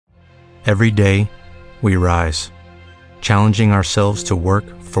Every day, we rise, challenging ourselves to work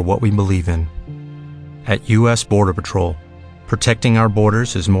for what we believe in. At U.S. Border Patrol, protecting our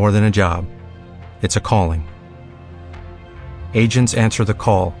borders is more than a job. It's a calling. Agents answer the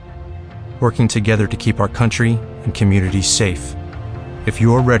call, working together to keep our country and communities safe. If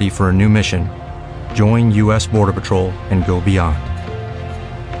you are ready for a new mission, join U.S. Border Patrol and go beyond.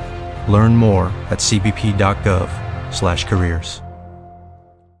 Learn more at cbp.gov/careers.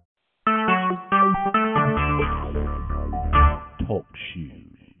 Talk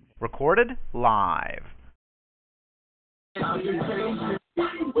shoes. Recorded live. Finally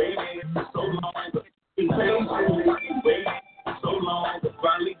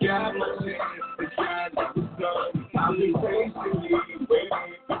got my chance to shine like the sun. I've been patiently waiting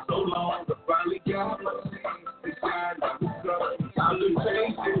for so long. I finally got my chance to shine like the sun. I've been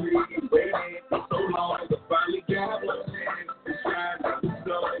patiently waiting for so long. I finally got my chance to shine like the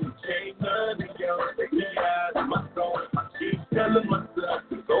sun. Ain't nothing else that me out of my soul. I keep telling myself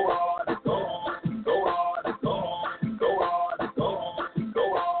to go hard, to go on, to go hard, to go on, to go hard, to go on, to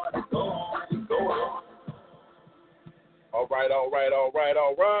go hard, to go on, to go on. All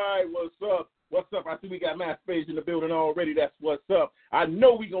right. What's up? I see we got Matt Spage in the building already. That's what's up. I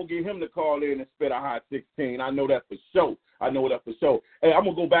know we going to get him to call in and spit a hot 16. I know that for sure. Hey, I'm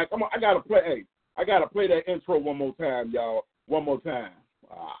going to go back. I got to play that intro one more time, y'all. One more time.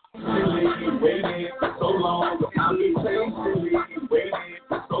 Waiting for so long. I've been patiently waiting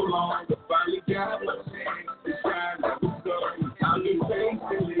for so long. I finally got my chance to shine like the sun. I've been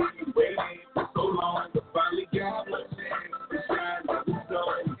patiently waiting for so long. I finally got my chance to shine like the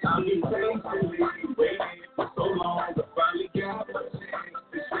sun. I've been patiently waiting for so long. I finally got my chance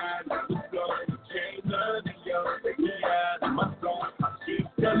to shine like the sun. Ain't nothing else that me out of my soul. I keep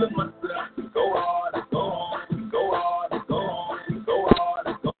telling myself to go hard, to go on, to go hard, to go on, to go hard,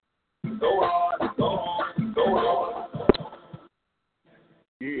 to go hard, to go on, to go hard.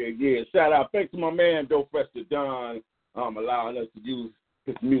 Yeah. Shout out. Thanks to my man, Dope Fresh to Don, allowing us to use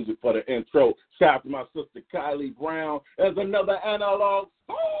his music for the intro. Shout out to my sister Kylie Brown. There's another analog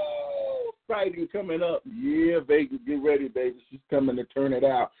sighting coming up. Yeah, Vegas, get ready, baby. She's coming to turn it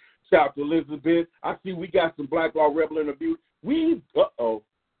out. Shout out to Elizabeth. I see we got some Black Law Rebel in the building.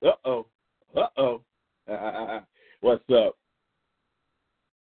 What's up?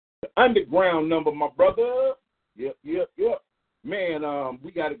 The underground number, my brother. Yep. Man,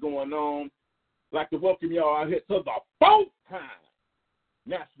 we got it going on. Like to welcome y'all out here to the fourth time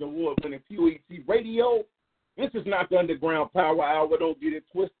National Award-winning POET Radio. This is not the Underground Power Hour. Don't get it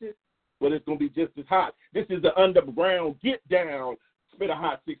twisted, but it's going to be just as hot. This is the Underground Get Down, Spit a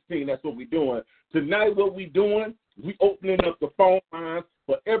Hot 16. That's what we're doing. Tonight what we doing, we opening up the phone lines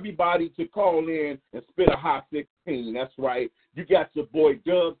for everybody to call in and spit a hot 16. That's right. You got your boy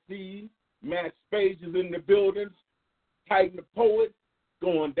Dubceez, Matt Spage is in the buildings, Titan the Poet,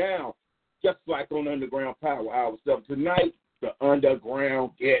 going down, just like on Underground Power Hour. So tonight, the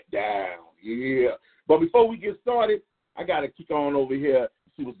Underground Get Down. Yeah. But before we get started, I got to kick on over here and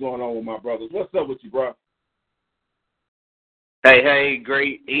see what's going on with my brothers. What's up with you, bro? Hey,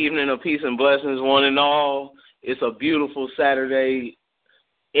 great evening of peace and blessings, one and all. It's a beautiful Saturday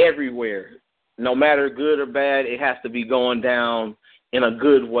everywhere. No matter good or bad, it has to be going down in a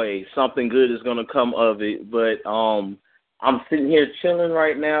good way. Something good is going to come of it. But I'm sitting here chilling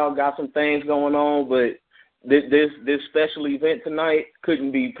right now, got some things going on, but this special event tonight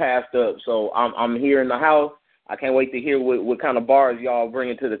couldn't be passed up. So I'm here in the house. I can't wait to hear what kind of bars y'all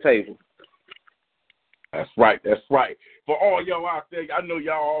bringing to the table. That's right. For all y'all out there, I know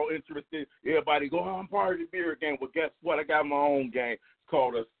y'all all interested. Everybody go, I'm part of the beer game. Well, guess what? I got my own game. It's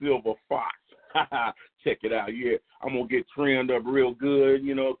called a Silver Fox. Check it out. Yeah, I'm going to get trimmed up real good,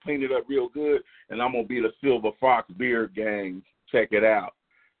 clean it up real good, and I'm going to be the Silver Fox beer gang. Check it out.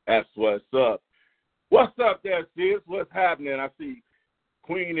 That's what's up. What's up there, sis? What's happening? I see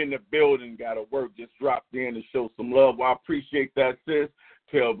Queen in the building. Got to work. Just dropped in to show some love. Well, I appreciate that, sis.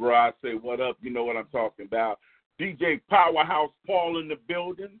 Tell bro I say what up. You know what I'm talking about. DJ Powerhouse Paul in the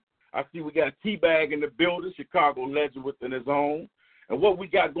building. I see we got T-Bag in the building, Chicago legend within his own. And what we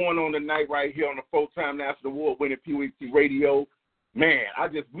got going on tonight right here on the full-time National Award-winning POET Radio, man,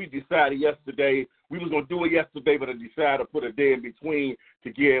 we decided yesterday, we was going to do it yesterday, but I decided to put a day in between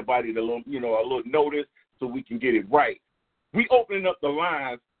to give everybody a little notice so we can get it right. We opening up the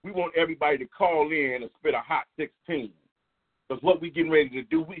lines. We want everybody to call in and spit a hot 16. Because what we getting ready to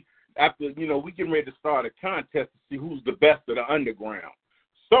do, we getting ready to start a contest to see who's the best of the underground.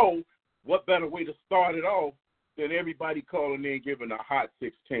 So what better way to start it off than everybody calling in giving a hot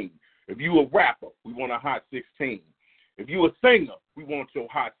 16. If you a rapper, we want a hot 16. If you a singer, we want your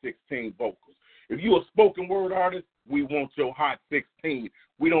Hot 16 vocals. If you a spoken word artist, we want your Hot 16.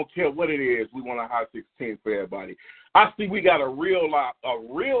 We don't care what it is. We want a Hot 16 for everybody. I see we got a real live.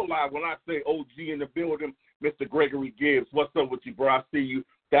 When I say OG in the building, Mr. Gregory Gibbs. What's up with you, bro? I see you.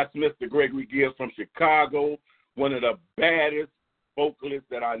 That's Mr. Gregory Gibbs from Chicago, one of the baddest vocalists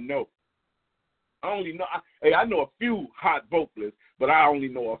that I know. I know a few hot vocalists, but I only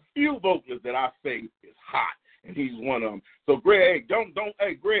know a few vocalists that I say is hot, and he's one of them. So, Greg,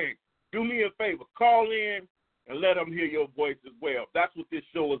 Greg, do me a favor. Call in and let them hear your voice as well. That's what this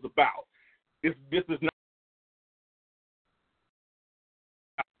show is about. This is not.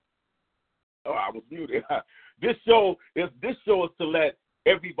 Oh, I was muted. This show is to let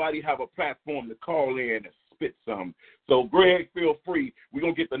everybody have a platform to call in and spit some. So, Greg, feel free. We're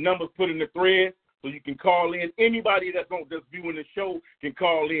going to get the numbers put in the thread so you can call in. Anybody that's viewing the show can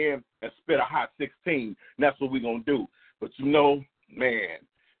call in and spit a Hot 16. And that's what we're going to do. But, man,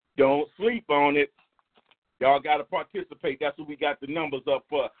 don't sleep on it. Y'all got to participate. That's what we got the numbers up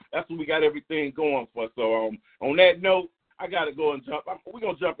for. That's what we got everything going for. So, on that note, I got to go and jump. We're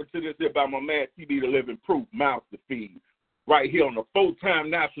going to jump into this here about my man, TB the Living Proof, Mouth to Feed, right here on the 4-time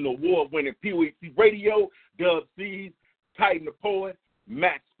national award-winning POET Radio, Dubceez, Titan the Poet,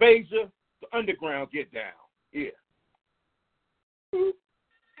 Max Phasia, the Underground Get Down. Yeah.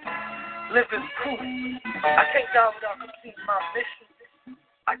 Living Proof. I can't die without completing my mission.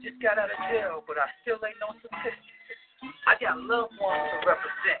 I just got out of jail, but I still ain't no statistic. I got loved ones to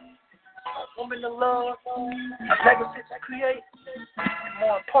represent. A woman to love, a legacy to create, and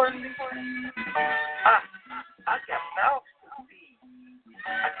more importantly, I got mouths to feed.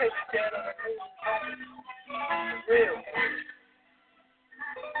 I can't stand on the news, homie. For real.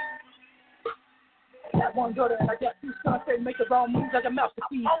 I got one daughter and I got 2 sons. They make the wrong moves. I got mouths to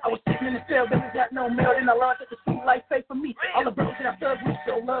feed. I was sitting in the cell, baby got no mail. Then I launched at the street life faith for me. All the brothers that I served with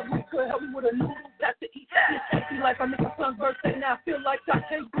so love me could help me with a noodle back to eat. This empty life, I miss my son's birthday. Now I feel like I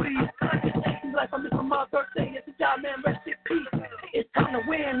can't breathe. This empty life, I miss my mom's birthday. It's a job, man, rest in peace. It's time to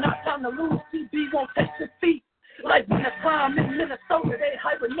win, not time to lose. TB won't take defeat. Like when the time in Minnesota, they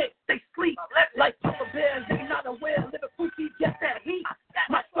hibernate, they sleep. Like Papa Bears, they not aware. Living Proof, get that heat.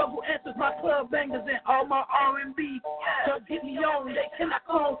 My struggle answers my club bangers and all my R&B. Just get me on, they cannot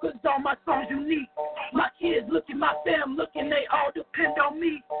clone, cause all my songs unique. My kids looking, my fam looking, they all depend on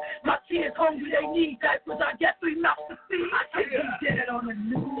me. My kids hungry, they need diapers, I got 3 mouths to feed. I can't be dead on the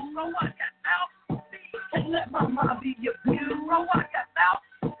news, bro, I got mouths to feed. Can't let my mom be your view, bro, I got mouths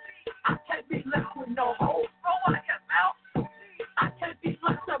to feed. I can't be left with no hope, bro, I got mouths to feed. I can't be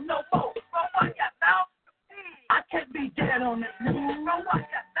locked up no more, bro, I got mouths to feed. I can't be dead on the news, bro, I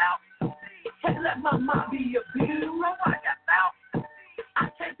got mouths to feed. Can't let my mom be your view, bro, I got mouths to feed. I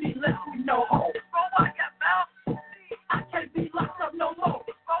can't be left with no hope, bro, I got mouths to feed. I can't be locked up no more,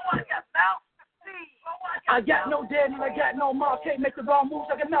 bro, I got mouths to feed. I got no daddy, I got no mom, can't make the wrong moves,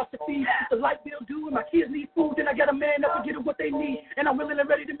 I got mouths to feed. The light bill due and my kids need food, then I got a man up to get them what they need, and I'm willing and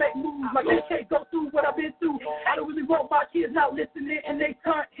ready to make moves. My kids can't go through what I've been through. I don't really want my kids not listening and they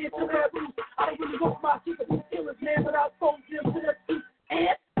turn into their roots. I don't really want my kids to be killers, man, but I'll expose them to their truth.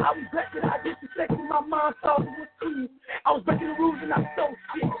 And I regret that I disrespected my mom, thought it was cool. I was breaking the rules and I stole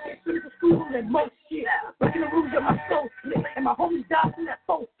shit. Finished the school and most shit. Breaking the rules and my soul split. And my homies died from that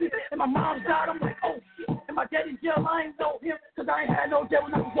soul split. And my mom died, I'm like, oh shit. And my daddy in jail, I ain't know him, cause I ain't had no debt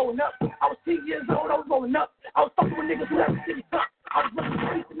when I was growing up. I was 10 years old, I was rolling up. I was fucking with niggas who had the city top. I was running the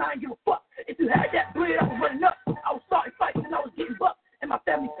streets and I ain't give a fuck. If you had that bread, I was running up. I was starting fights and I was getting bucked. And my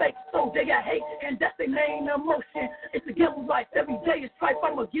family fake, so they got hate, and that's their main emotion. It's a gamble life, every day is strife.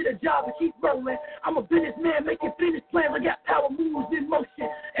 I'ma get a job and keep rolling. I'm a businessman making business plans. I got power moves in motion,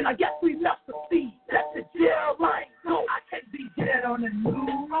 and I got 3 mouths to feed. That's the jail line. No, I can't be dead on the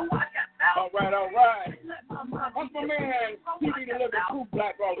news. Oh, I got mouths. All right. What's my man? TB the Living Proof,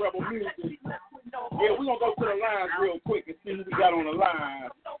 Black Rock Rebel Music. Yeah, we're going to go to the lines real quick and see who we got on the line.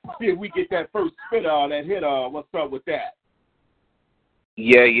 See if we get that first spitter, that hitter. What's up with that?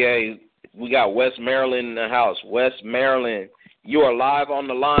 Yeah. We got West Maryland in the house. West Maryland, you are live on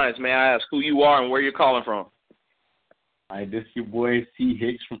the lines. May I ask who you are and where you're calling from? Hi, this is your boy C.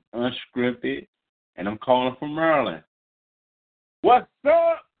 Hicks from Unscripted, and I'm calling from Maryland. What's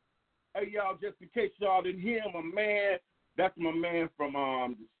up? Hey, y'all, just in case y'all didn't hear my man, that's my man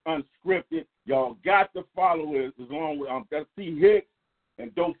from Unscripted. Y'all got to follow us along with that's C. Hicks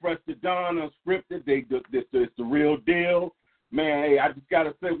and Dope Fresh to Don Unscripted. It's the real deal. Man, hey, I just got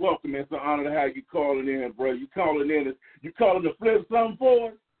to say welcome. It's an honor to have you calling in, bro. You calling to flip something for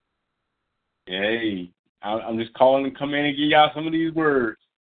us? Hey, I'm just calling to come in and give y'all some of these words.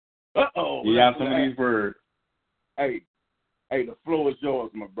 Uh-oh. Give y'all some of these words. Hey, the floor is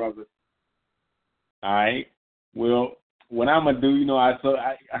yours, my brother. All right. Well, what I'm gonna do, I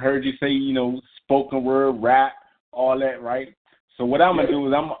heard you say, spoken word, rap, all that, right? So what I'm gonna do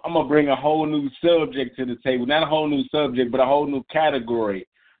is I'm gonna bring a whole new subject to the table. Not a whole new subject, but a whole new category.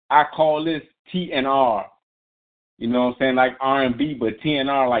 I call this TNR. You know what I'm saying? Like R&B, but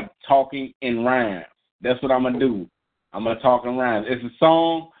TNR, like talking in rhymes. That's what I'm gonna do. I'm gonna talk in rhymes. It's a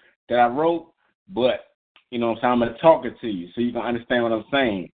song that I wrote, but you know what I'm saying, I'm gonna talk it to you so you can understand what I'm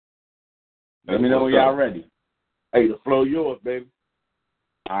saying. Let me know when y'all ready. Hey, the floor yours, baby.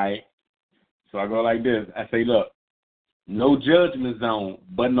 All right. So I go like this. I say, look, no judgment zone,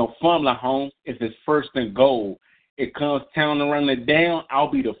 but no fumbling home if it's first and goal. It comes time to run it down,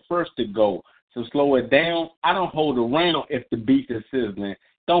 I'll be the first to go. So slow it down. I don't hold around if the beat is sizzling.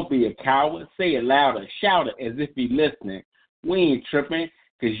 Don't be a coward. Say it louder. Shout it as if you listening. We ain't tripping,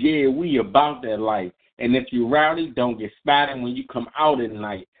 because, yeah, we about that life. And if you rowdy, don't get spotted when you come out at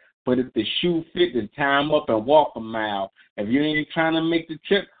night. But if the shoe fit, then time up and walk a mile. If you ain't trying to make the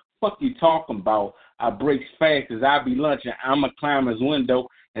trip, fuck you talking about? I breaks fast because I be lunching. I'ma climb his window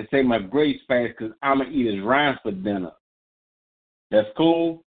and say my grace fast because I'ma eat his rhymes for dinner. That's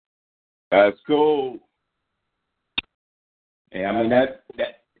cool? That's cool. Yeah, I mean, that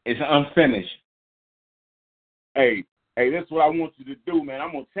it's unfinished. Hey, that's what I want you to do, man. I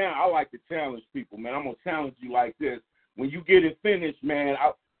like to challenge people, man. I'm gonna challenge you like this. When you get it finished, man,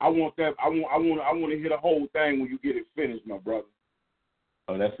 I want to hear the whole thing when you get it finished, my brother.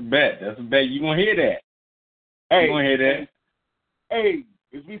 Oh, that's a bet. That's a bet. You gonna hear that? Hey, you gonna hear that? Hey,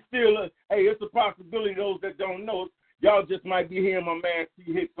 it's a possibility. Those that don't know, y'all just might be hearing my man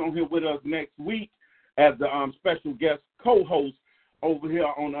C Hicks on here with us next week as the special guest co-host over here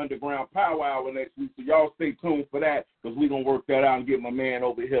on Underground Power Hour next week. So y'all stay tuned for that, because we're going to work that out and get my man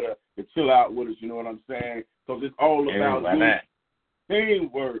over here to chill out with us, you know what I'm saying? Because it's all about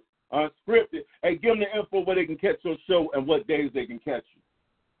teamwork, unscripted. Hey, give them the info where they can catch your show and what days they can catch you.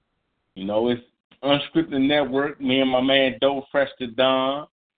 It's Unscripted Network, me and my man Doe Fresh to Don.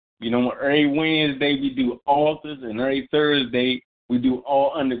 Every Wednesday we do authors, and every Thursday we do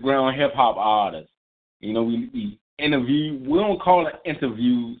all underground hip-hop artists. We interview. We don't call it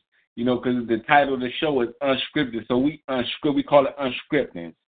interviews, because the title of the show is Unscripted. So we call it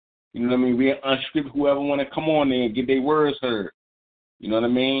Unscripted. You know what I mean? We unscripted whoever want to come on there and get their words heard. You know what I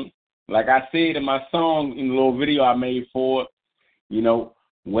mean? Like I said in my song, in the little video I made for it,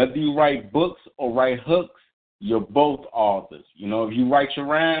 whether you write books or write hooks, you're both authors. If you write your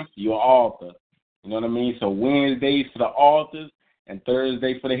rhymes, you're an author. You know what I mean? So Wednesdays for the authors and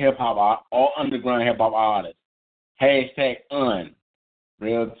Thursday for the hip-hop, all underground hip-hop artists. #Un.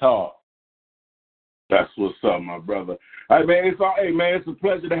 Real talk. That's what's up, my brother. All right, man. It's a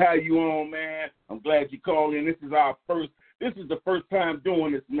pleasure to have you on, man. I'm glad you called in. This is the first time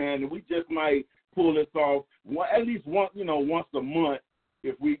doing this, man, and we just might pull this off at least once a month.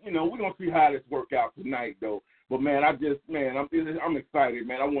 If we're gonna see how this work out tonight, though. But man, I'm excited,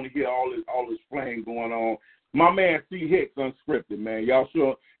 man. I want to hear all this flame going on. My man C Hicks, Unscripted, man. Y'all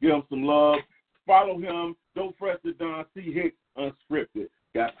sure give him some love. Follow him. Don't press the Don C Hicks, Unscripted.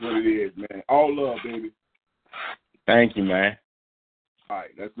 That's what it is, man. All love, baby. Thank you, man. All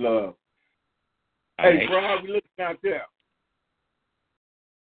right, that's love. All hey, right. bro, how we looking out there?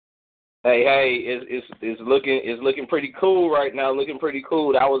 Hey, it's looking pretty cool right now. Looking pretty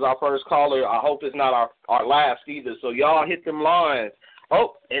cool. That was our first caller. I hope it's not our last either. So y'all hit them lines.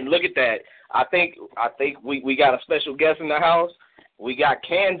 Oh, and look at that. I think we got a special guest in the house. We got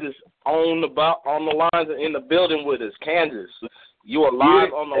Kansas on the lines and in the building with us. Kansas, you are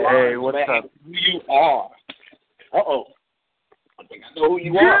live on the line. Hey, what's man. up? Who you are? I think I know who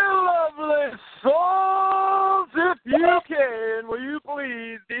you are. You lovely souls, if you can, will you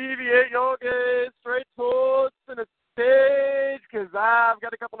please deviate your gaze straight towards the stage, because I've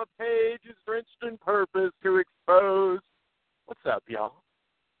got a couple of pages drenched in purpose to expose. What's up, y'all?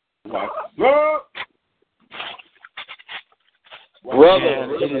 What's up?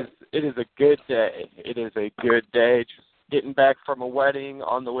 Brother, it is a good day. It is a good day. Just getting back from a wedding,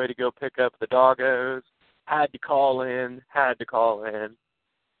 on the way to go pick up the doggos. Had to call in.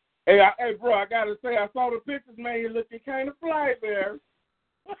 Hey, bro, I gotta say, I saw the pictures, man. You're looking kind of fly there.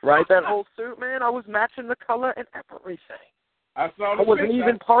 Right, that whole suit, man. I was matching the color and everything. I saw the I wasn't picture.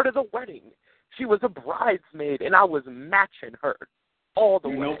 even part of the wedding. She was a bridesmaid, and I was matching her all the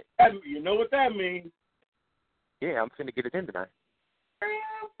way. You know what that means? Yeah, I'm finna get it in tonight.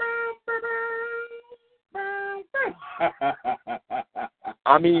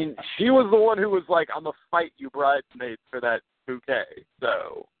 I mean, she was the one who was like, I'm going to fight you bridesmaids for that bouquet,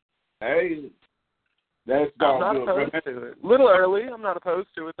 so. Hey, That's I'm all not good, opposed bro. to it. A little early. I'm not opposed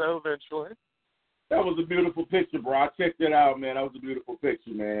to it, though, eventually. That was a beautiful picture, bro. I checked it out, man. That was a beautiful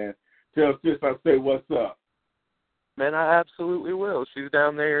picture, man. Tell sis I say what's up. Man, I absolutely will. She's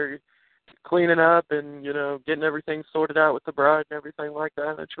down there cleaning up and, getting everything sorted out with the bride and everything like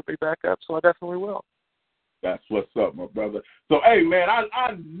that, and she'll be back up, so I definitely will. That's what's up, my brother. So, hey, man,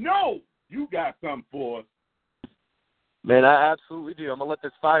 I know you got something for us. Man, I absolutely do. I'm going to let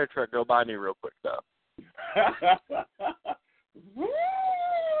this fire truck go by me real quick, though.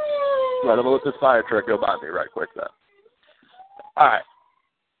 Right, I'm going to let this fire truck go by me right quick, though. All right.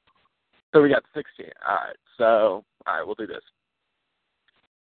 So we got 16. All right, we'll do this.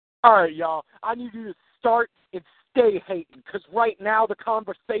 All right, y'all. I need you to start and stay hating, because right now the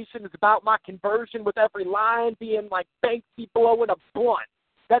conversation is about my conversion, with every line being like Banksy blowing a blunt.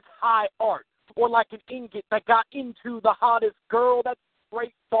 That's high art. Or like an ingot that got into the hottest girl. That's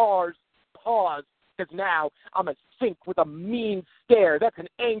straight bars. Pause. Because now I'm in sync with a mean stare. That's an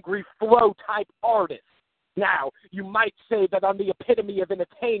angry flow type artist. Now, you might say that I'm the epitome of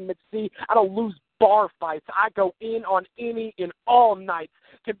entertainment. See, I don't lose bar fights. I go in on any and all nights.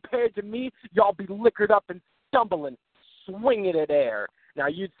 Compared to me, y'all be liquored up and stumbling, swinging it air. Now,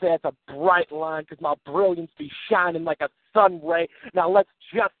 you'd say it's a bright line because my brilliance be shining like a sun ray. Now, let's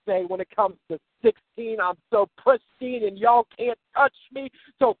just say when it comes to 16, I'm so pristine and y'all can't touch me.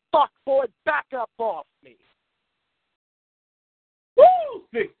 So, fuck, boy, back up off me. Woo!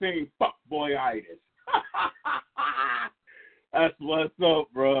 16 fuckboy-itis. That's what's up,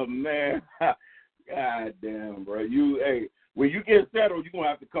 bro, man. God damn, bro. When you get settled, you're going to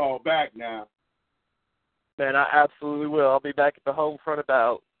have to call back now. Man, I absolutely will. I'll be back at the home front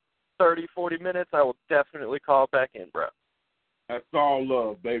about 30, 40 minutes. I will definitely call back in, bro. That's all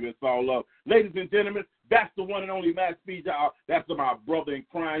love, baby. It's all love. Ladies and gentlemen, that's the one and only Matt Speed. That's my brother in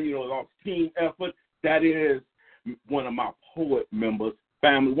crime, our team effort. That is one of my poet members,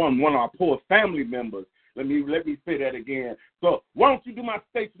 one of our poet family members. Let me say that again. So why don't you do my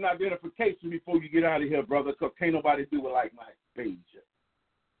station identification before you get out of here, brother, because can't nobody do it like Matt Speed.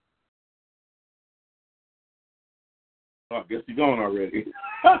 Oh, I guess he's gone already.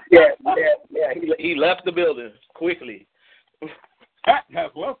 Yeah. He left the building quickly. Pat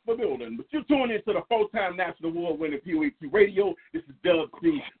has left the building, but you're tuning into the 4-time national award-winning POET Radio. This is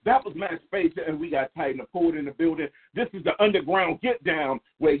Dubceez. That was Matt Spacer, and we got Titan the Poet in the building. This is the underground get-down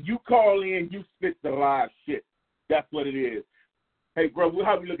where you call in, you spit the live shit. That's what it is. Hey, bro,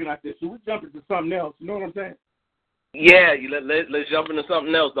 how we looking at this? Should we jump into something else? You know what I'm saying? Yeah, let's jump into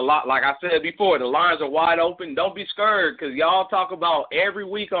something else. Like I said before, the lines are wide open. Don't be scared, because y'all talk about every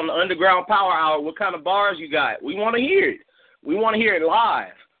week on the Underground Power Hour what kind of bars you got. We want to hear it. We want to hear it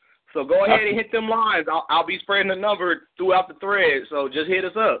live. So go ahead and hit them lines. I'll be spreading the number throughout the thread, so just hit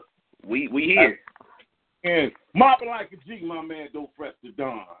us up. We here. And mopping like a G, my man, don't press the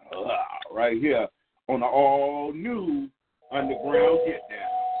dawn. Right here on the all-new Underground Get Down.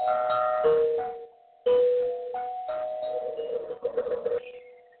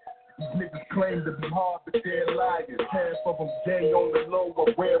 These niggas claim to be hard, but they're liars. Half of them gay on the low or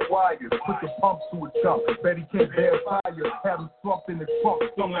wear wires. Put the pump to a jump, bet he can't bear fire. Have him slumped in the trunk,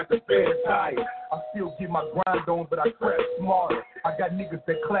 stung like a spare tire. I still get my grind on, but I crap smarter. I got niggas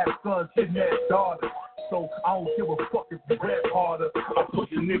that clap sons, hitting that daughters. So I don't give a fuck if you rap harder. I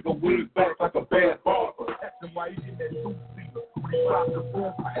put your nigga wig back like a bad barber. Ask him why he in that two-seater. When he drop the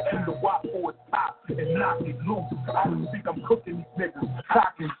boom, and the wop for his top and knock it loose. I don't think I'm cooking these niggas,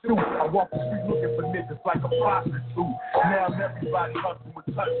 cock and shoot. I walk the street looking for niggas like a prostitute. Now everybody hustling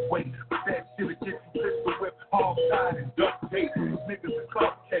with touch weight. But that shit'll get you pistol whip, hog tied and duct tape. Niggas are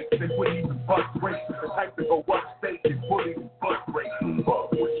cupcakes, they wouldn't even bust race. The type to go upstate and bully and bust race.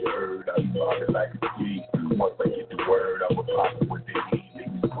 Fuck what you heard, I'm mobbing like a G. Once I get the word, I'm a pop with the heat.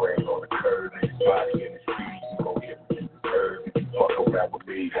 Niggas spraying on the curb, and his body in the street. You gon' get what you deserve if you fuck around with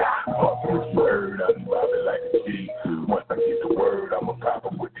me. Fuck what you heard, I'm mobbing like a G. Once I get the word, I'm a pop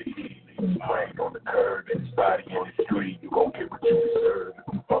with the heat. Niggas spraying on the curb, and his body in the street. You gon' get what you deserve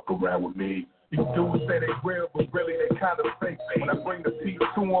if you fuck around with me. These dudes say they real, but really they kind of fake. When I bring the peace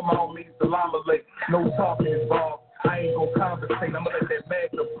to them, I don't mean salamale. No talking involved. I ain't gon' conversate, I'ma let that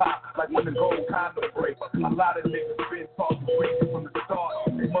magna pop like when the gold condom break. A lot of niggas been talking crazy from the start.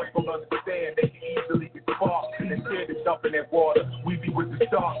 They must don't understand they can easily get sparked. And they're scared to jump in that water. We be with the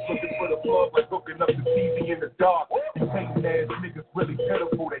sharks, looking for the plug like hooking up the TV in the dark. These hating ass niggas really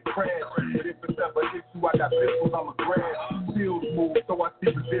pitiful, they crash. But if it's ever an issue, I got pistols, I'ma grab. Fields move, so I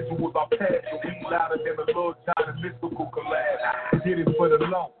see residuals, I'll pass. So we louder than a little John and mystical collab. Get it for the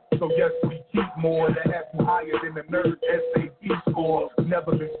lump. So yes, we keep more that have you higher than the nerd SAT score.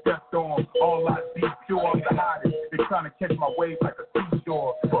 Never been stepped on. All I see pure know I'm the hottest. They trying to catch my wave like a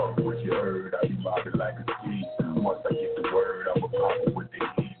seashore. Fuck what you heard, I be mobbing like a G. Once I get the word, I'ma pop it with the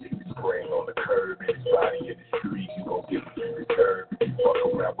heat. Niggas spraying on the curb and his body in the street. You gon' get what you deserve if you fuck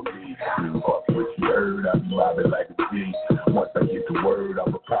around with me. Fuck what you heard, I be mobbing like a G. Once I get the word,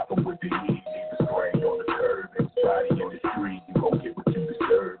 I'ma pop it with the heat. Niggas spraying on the curb and his body in the street. You gon' get what you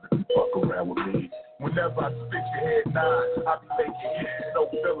deserve if you fuck around with me. Whenever I spit your head nine, I be making hits, no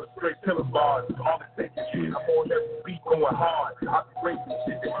fillers, straight pillar bars. All the taking shit, I'm on every beat going hard. I be breaking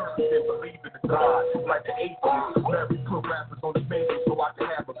shit that you didn't believe in the God. Like the atheist, married put rappers on the menu so I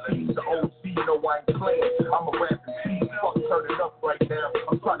can have a piece. The OC, know I ain't playing, I'm a rapping cheese. Fuck turning up right now,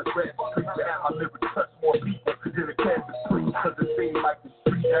 I'm trying to grab the streets and have my lyrics touch more people than the cancer street. Cause it seems like the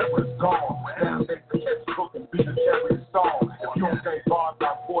street era is gone. Nowadays the catch book and beat a cherry song. If you don't get bars,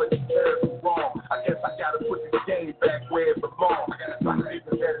 my boys is terribly wrong. I guess I gotta put this game back where it belongs. My niggas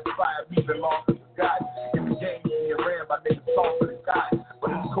that inspired me belong to God. In the game, me around, my niggas talk for the guy. But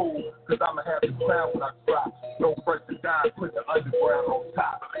it's cool, cause I'ma have the crown when I drop. No first to die, put the underground on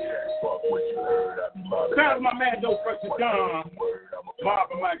top. Fuck what you heard, I be mobbing. Shout out to my man, Dope Fresh to Don,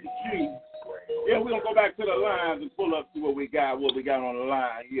 mobbing like a G. Yeah, we're gonna go back to the lines and pull up to what we got on the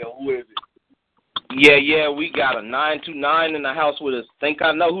line. Yeah, who is it? Yeah, we got a 929 in the house with us. Think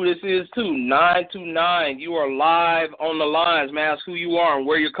I know who this is, too. 929, you are live on the lines, man. Ask who you are and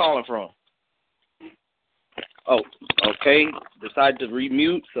where you're calling from. Oh, okay. Decided to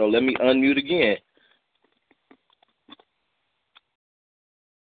remute, so let me unmute again.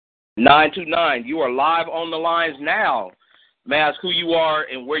 929, you are live on the lines now. May I ask who you are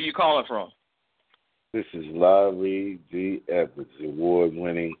and where you're calling from? This is Larry D. Evans,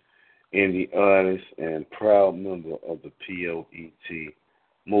 award-winning Indie artist and proud member of the POET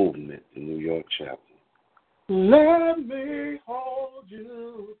movement, the New York chapter. Let me hold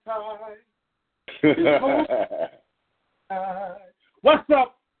you tight. What's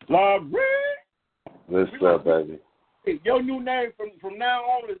up, Larry? What's up, baby? Hey, your new name from now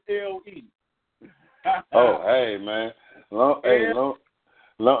on is L.E. Oh, hey, man. Long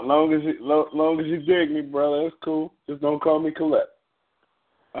as you dig me, brother, that's cool. Just don't call me Colette.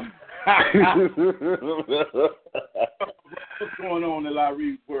 What's going on in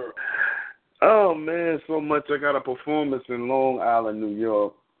Larry's world? Oh, man, so much. I got a performance in Long Island, New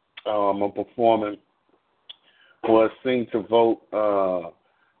York. I'm performing for a Sing to Vote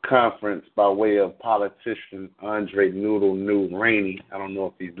conference by way of politician Andre Noodle New Rainey. I don't know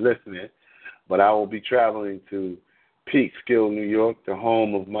if he's listening, but I will be traveling to Peekskill, New York, the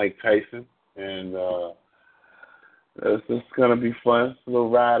home of Mike Tyson, and it's going to be fun. It's a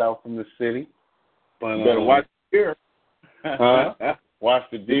little ride out from the city. But, you better watch the deer. Watch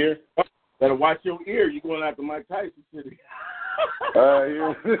the deer? Better watch your ear. You're going out to Mike Tyson City.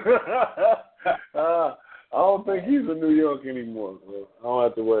 Yeah. I don't think he's in New York anymore. So I don't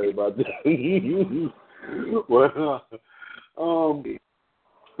have to worry about that. Well,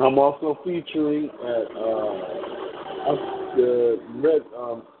 I'm also featuring at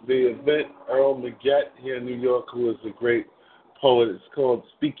the event Earl Maggette here in New York, who is a great poet. It's called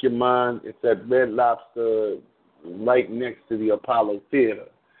Speak Your Mind. It's at Red Lobster, right next to the Apollo Theater.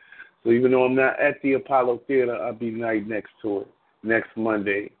 So even though I'm not at the Apollo Theater, I'll be right next to it next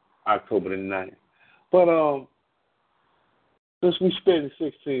Monday, October the 9th. But since we spent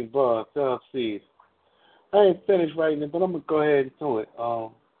 16 bars, Dubceez, I ain't finished writing it, but I'm gonna go ahead and do it.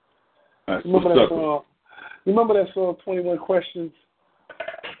 Remember that song 21 Questions?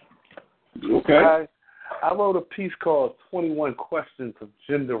 Okay. I wrote a piece called 21 Questions of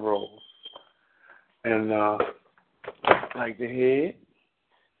Gender Roles. And like the head.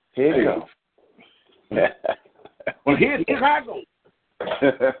 Here you go. Well, here I go.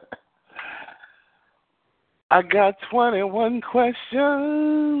 I got 21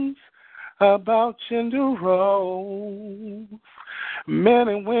 questions about gender roles. Men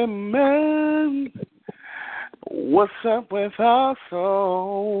and women, what's up with our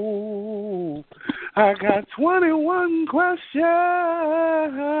soul? I got 21 questions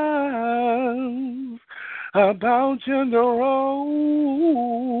about gender roles.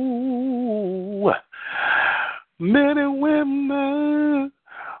 Men and women,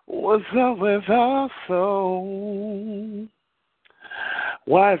 what's up with our soul?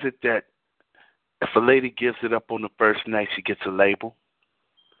 Why is it that if a lady gives it up on the first night, she gets a label?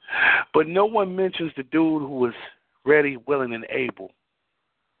 But no one mentions the dude who was ready, willing, and able.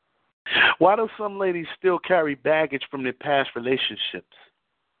 Why do some ladies still carry baggage from their past relationships?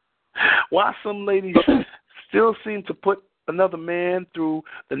 Why some ladies still seem to put another man through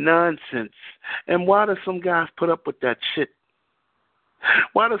the nonsense? And why do some guys put up with that shit?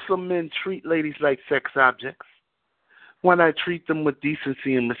 Why do some men treat ladies like sex objects? Why not treat them with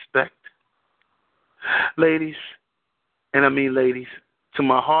decency and respect? Ladies, and I mean ladies, to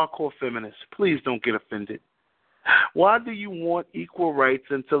my hardcore feminists, please don't get offended. Why do you want equal rights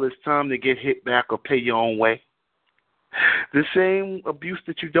until it's time to get hit back or pay your own way? The same abuse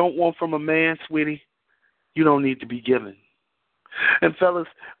that you don't want from a man, sweetie, you don't need to be given. And fellas,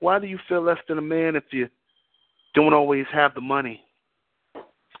 why do you feel less than a man if you don't always have the money?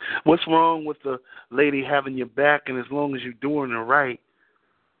 What's wrong with the lady having your back, and as long as you're doing it right,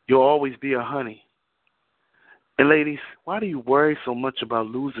 you'll always be a honey? And ladies, why do you worry so much about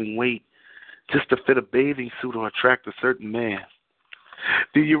losing weight just to fit a bathing suit or attract a certain man?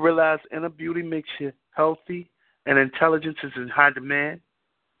 Do you realize inner beauty makes you healthy and intelligence is in high demand?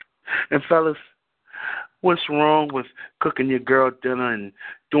 And fellas, what's wrong with cooking your girl dinner and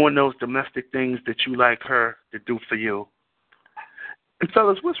doing those domestic things that you like her to do for you? And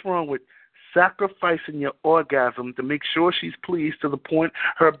fellas, what's wrong with sacrificing your orgasm to make sure she's pleased to the point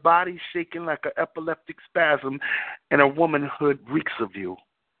her body's shaking like an epileptic spasm and her womanhood reeks of you?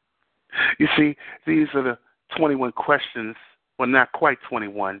 You see, these are the 21 questions. Well, not quite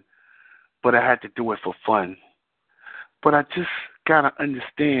 21, but I had to do it for fun. But I just got to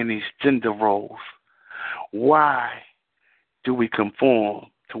understand these gender roles. Why do we conform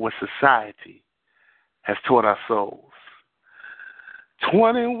to what society has taught our souls?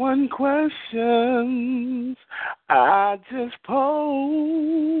 21 questions I just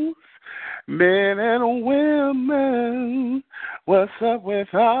pose. Men and women, what's up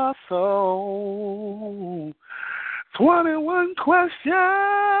with our soul? 21 questions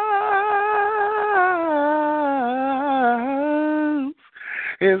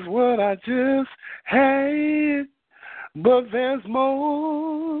is what I just had, but there's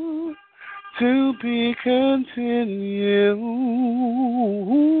more to be continued.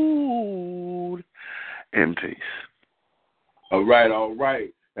 In peace. All right.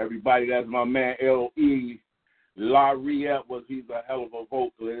 Everybody, that's my man L.E. Lariette he's a hell of a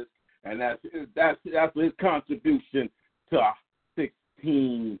vocalist, and that's his contribution to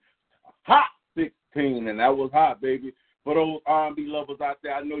 16, hot 16, and that was hot, baby. For those R&B lovers out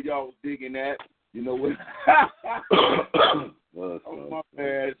there, I know y'all was digging that. You know what? Oh my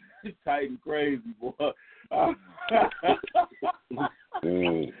man, it's tight and crazy, boy. Tight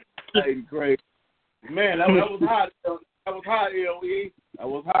and crazy, man. That was hot. That was hot, L.E. That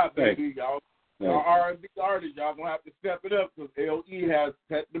was hot, baby. Y'all R&B artists, y'all gonna have to step it up because L.E. has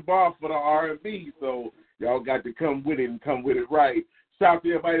set the bar for the R&B. So y'all got to come with it and come with it right. Shout out to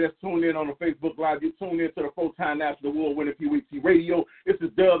everybody that's tuned in on the Facebook Live. You tuned in to the 4-time National Award-winning POET Radio. This is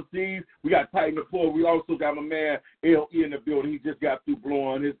Dubceez. We got Titan the Floor. We also got my man L.E. in the building. He just got through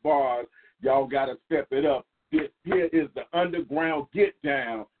blowing his bars. Y'all got to step it up. This here is the underground get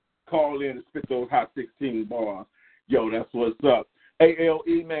down. Call in and spit those hot 16 bars. Yo, that's what's up. Hey,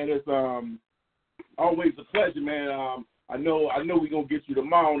 L.E., man, it's always a pleasure, man. I know we're going to get you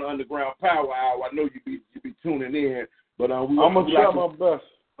tomorrow on the Underground Power Hour. I know you be tuning in. But I'm going to try my best.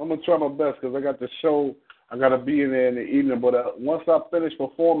 I'm going to try my best because I got the show. I got to be in there in the evening. But once I finish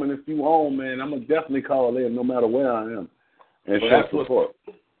performing, if you home, man, I'm going to definitely call in no matter where I am and show support.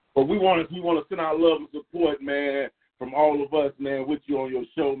 But we want to send our love and support, man, from all of us, man, with you on your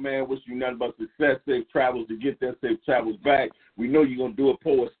show, man. Wish you nothing but success, safe travels to get there, safe travels back. We know you're going to do it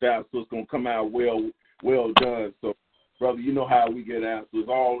poet style, so it's going to come out well done. So, brother, you know how we get out. So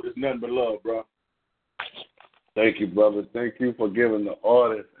it's nothing but love, bro. Thank you, brother. Thank you for giving the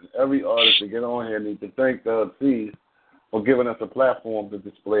artist and every artist to get on here need to thank Dubceez for giving us a platform to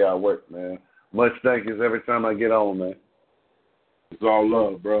display our work, man. Much thank yous every time I get on, man. It's all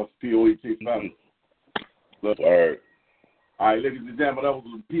love, bro. POET family. All right. All right, ladies and gentlemen, that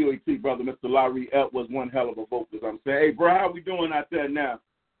was POET, brother. Mr. Lariette was one hell of a vocalist. I'm saying, hey, bro, how we doing out there now?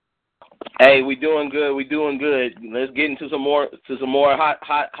 Hey, we doing good. Let's get into some more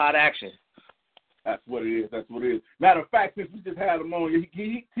hot action. That's what it is. Matter of fact, since we just had him on,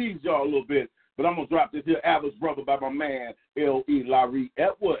 he teased y'all a little bit, but I'm going to drop this here Average Brother by my man, L.E.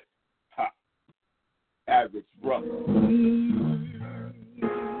 Lariette. Ha. Average Brother.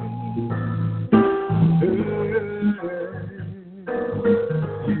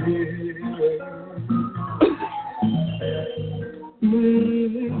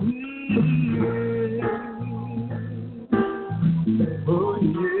 Oh,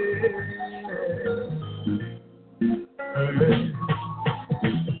 yeah.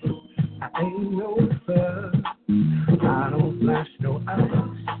 I ain't no thug. I don't flash no eyes.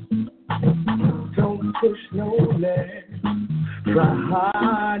 Don't push no leg. Try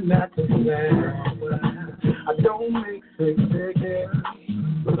hard not to stand. I don't make six figures.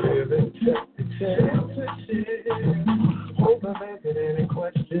 living chest to chest. Hope I'm answering any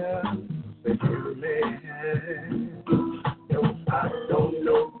questions that you may have. No, I don't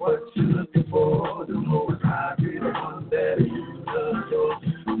know what you're looking for. The most high be the one that you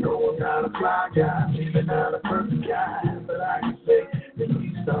love. No, I'm not a fly guy, even not a perfect guy, but I can say at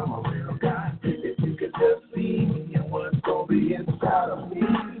least I'm a real guy. If you could just see me and what's gonna be inside of me,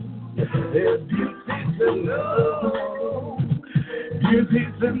 there's beauty to know, beauty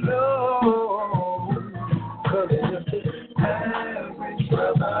to know. 'Cause it's just an average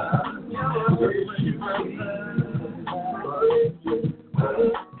brother, you're you see,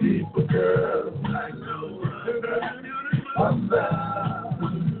 people, girl, like no other.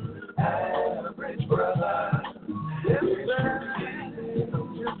 Average brother,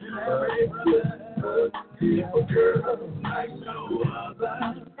 people, girl, like no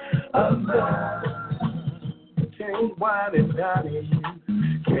other. Can't wind and dine you,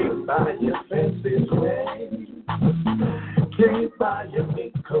 can't buy your fancy way, can't buy your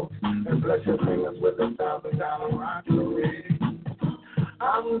mink coat and bless your fingers with $1,000 rock away.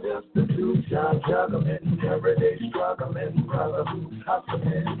 I'm just a two-job juggling, everyday struggling brother who's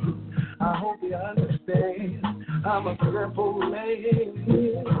hustling. I hope you understand, I'm a simple man.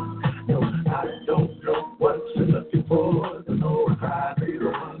 No, I don't know what you're looking for. The Lord I be the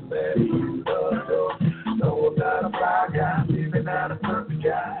one that you love. No, I'm not a fly guy, maybe not a perfect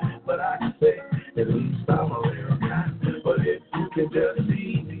guy, but I can say at least I'm a real guy. But if you can just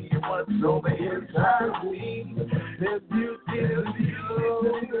see me and what's over inside of me, there's beauty to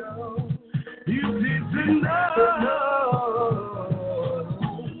know, beauty to know.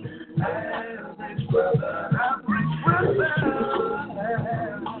 Average brother,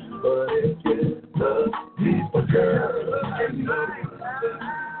 but if you love people, girl, like no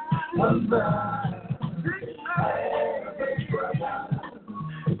other. Average brother,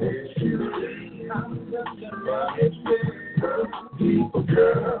 it's you. But if you love people,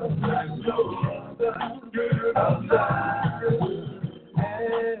 girl, like no other.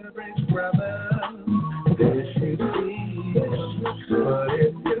 Average brother, it's you. But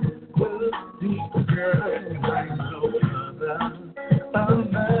if you love people, girl, like no other.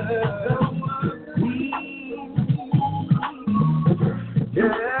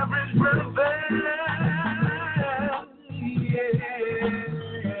 Yeah, average brother, yeah.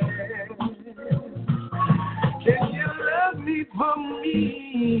 Can you love me for me?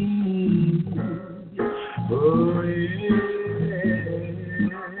 Oh, yeah.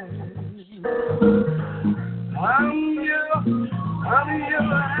 I'm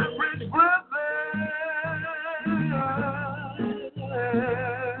your average brother.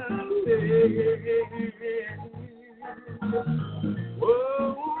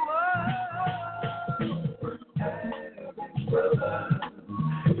 Whoa, average brother.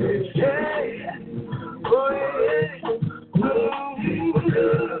 Yeah. Oh, yeah.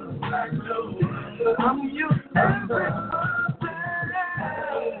 I'm your average brother.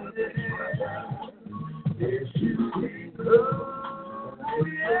 Yes, you see. Oh,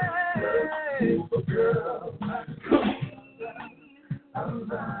 yeah. Girl.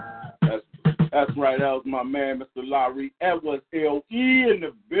 That's right. That was my man, Mr. Larry. That was LE in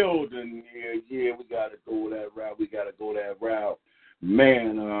the building. Yeah, we got to go that route.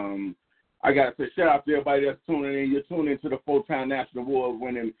 Man, I got to say shout out to everybody that's tuning in. You're tuning into the full-time national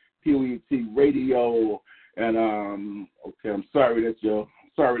award-winning PWT radio. And, okay, I'm sorry that you're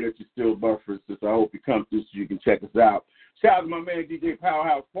still buffering, sis. I hope you come through so you can check us out. Shout out to my man, DJ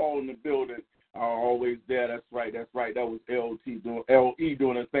Powerhouse Paul in the building. Always there. That's right. That was LE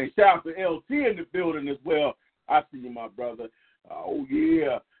doing his thing. Shout out to LT in the building as well. I see you, my brother. Oh,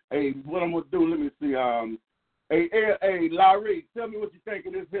 yeah. Hey, what I'm going to do, let me see. Hey, Larry, tell me what you think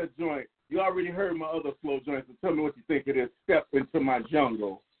of this here joint. You already heard my other slow joints, so tell me what you think of this. Step into my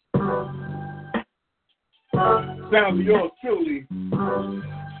jungle. Sounds of yours truly.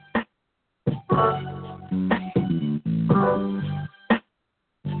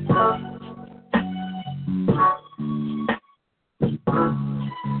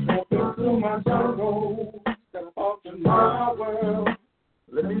 Step into my jungle, step off in my world.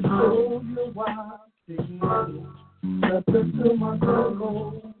 Let me show you why I'm step into my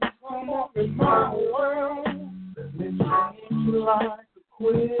jungle, come off in my world. Let me change you like a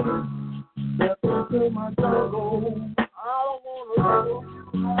queen. Step into my jungle, I don't want to know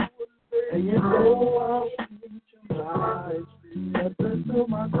you how to stay. And you know I'll change your life. Step into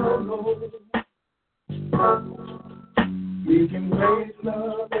my jungle. We can make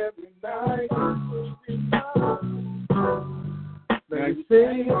love every night. Now,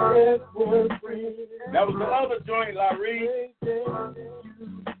 that was the other joint, Larry.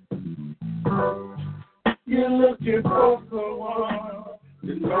 You're looking for someone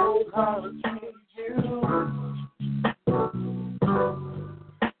that knows how to treat you.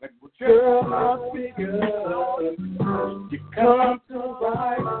 Like, well, girl, I figured you come to the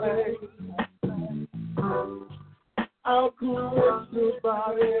right place. I'll caress your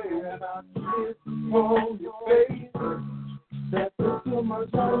body and I'll kiss on your face. Step into my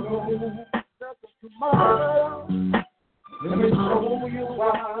jungle, step into my world. Let me show you why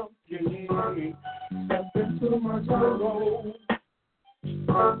I'm king. Step into my jungle.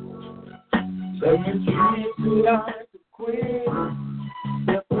 Let me treat you like a queen.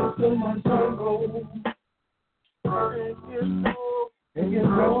 Step into my jungle. And you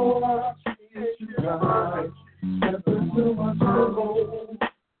know I treat you right. Step into my jungle.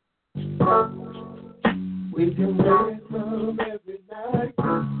 We can make love every night.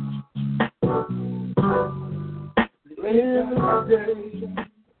 Every day.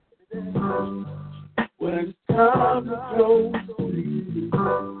 When it's time to go to sleep,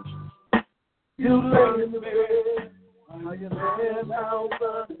 you lay in the bed while you lay down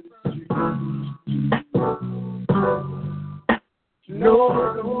by the street. No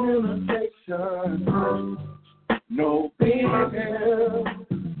communication, no being.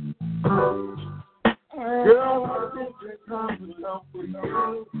 Girl, I think it's time to love for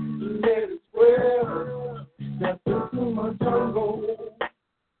you. Let it swear. Step into my jungle.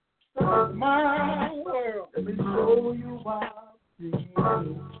 Step my world. Let me show you why I'm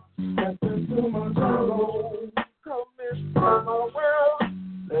king. Step into my jungle. Come into my world.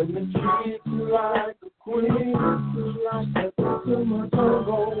 Let me treat you like a queen. Step into my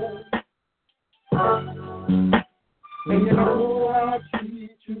jungle. And you know I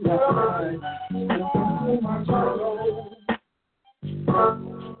treat you right. Step into my jungle.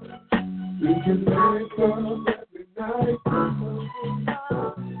 We can make love every night.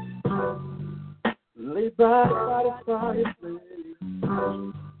 Lay back by the fireplace.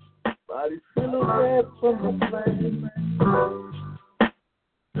 Body silhouette from the flame.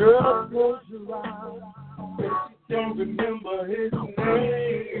 Girl, close your eyes. Bet you don't remember his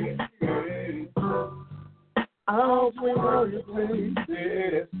name. I'll bring all your places.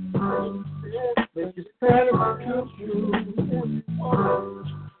 Make your fantasy come true.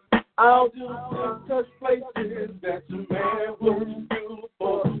 I'll do such places that your man wouldn't do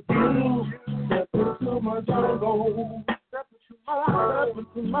for you. Step into my jungle. Step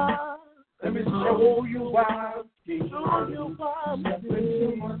into my. Let me show you why I'm king. Step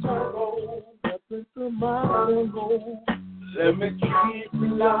into my jungle. Step into my jungle. Let me treat you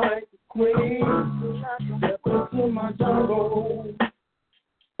like a queen. Step into my jungle.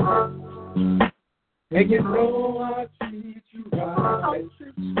 And you know I treat you right.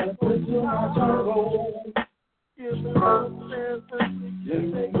 Step into my jungle. Give me love, give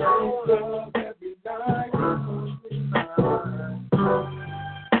me love every night.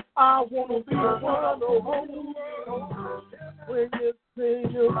 I wanna be one to hold you when you say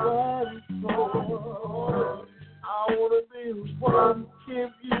your body's sore. I wanna be the one to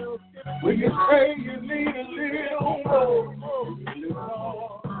give you when you say you need a little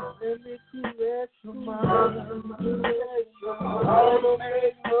more. Let me caress your mind. I wanna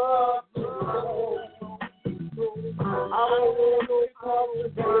make love to you. I don't want no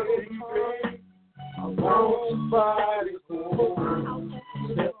complicated, baby. I want somebody home.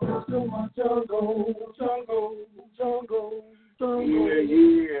 Step into my jungle.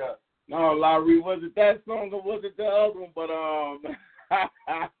 Yeah. No, Larry, was it that song or was it the other one? But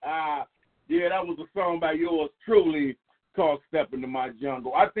yeah, that was a song by yours truly called "Step Into My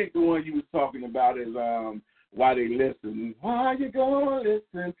Jungle." I think the one you was talking about is "Why They Listen." Why you gonna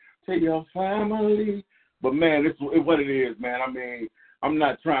listen to your family? But man, it's what it is, man. I mean, I'm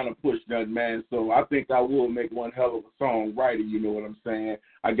not trying to push nothing, man. So I think I will make one hell of a songwriter. You know what I'm saying?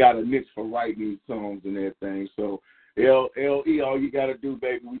 I got a niche for writing these songs and everything. So LE, all you gotta do,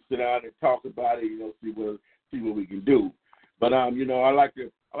 baby, we sit down and talk about it. You know, see what we can do. But you know, I like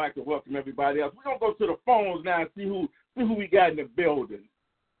to welcome everybody else. We're gonna go to the phones now and see who we got in the building.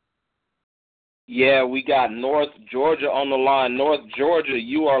 Yeah, we got North Georgia on the line. North Georgia,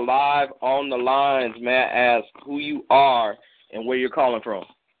 you are live on the lines. May I ask who you are and where you're calling from?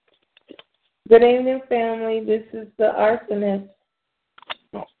 Good evening, family. This is the Arsonist.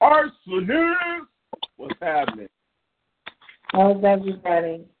 The Arsonist? What's happening? How's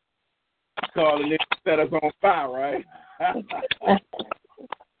everybody? Calling it, set us on fire, right? I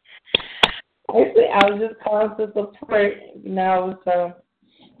was just calling to support. You know, I was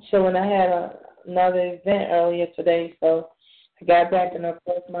showing I had another event earlier today, so I got back, and of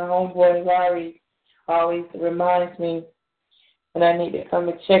course my homeboy Larry always reminds me and I need to come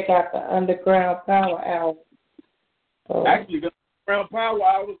and check out the Underground Power Hour. So, Actually, the Underground Power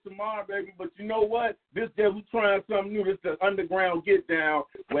Hour is tomorrow, baby. But you know what? This day we're trying something new. This is the Underground Get Down,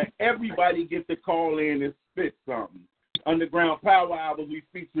 where everybody gets to call in and spit something. Underground Power Hour, we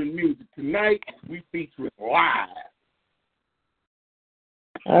featuring music. Tonight, we featuring live.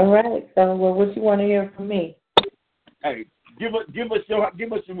 all right. So, well, what you want to hear from me? Hey, give us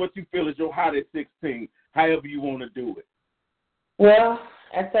what you feel is your hottest 16, however you want to do it. Well,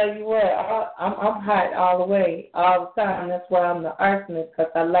 I tell you what, I'm hot all the way, all the time. That's why I'm the arsonist,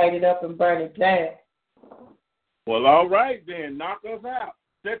 because I light it up and burn it down. Well, all right then, knock us out.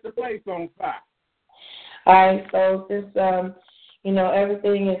 Set the place on fire. All right, so since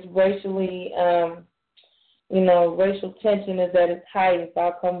everything is racially, racial tension is at its highest,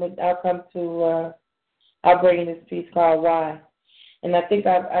 I'll bring in this piece called Why, and I think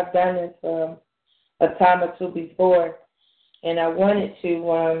I've done this a time or two before, and I really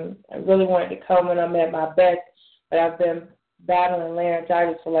wanted to come when I'm at my best, but I've been battling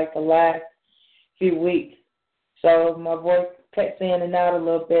laryngitis for like the last few weeks, so my voice cuts in and out a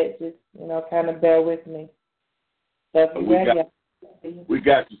little bit. Just kind of bear with me. So we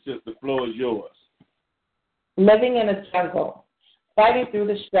got you, sister. The floor is yours. Living in a jungle, fighting through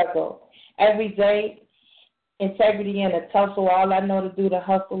the struggle. Every day, integrity and a tussle. All I know to do to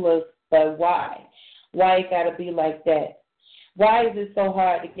hustle is, but why? Why it got to be like that? Why is it so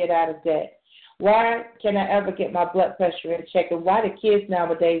hard to get out of debt? Why can I ever get my blood pressure in check? And why do kids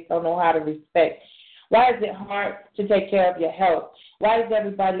nowadays don't know how to respect? Why is it hard to take care of your health? Why is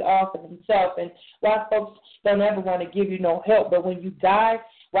everybody off of themselves? And why folks don't ever want to give you no help? But when you die,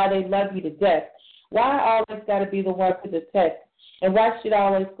 why they love you to death? Why I always got to be the one to the test? And why should I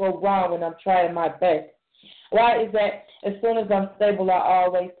always go wrong when I'm trying my best? Why is that as soon as I'm stable, I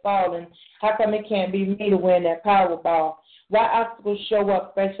always fall? And how come it can't be me to win that Powerball? Why obstacles show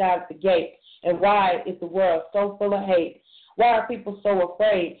up fresh out of the gate? And why is the world so full of hate? Why are people so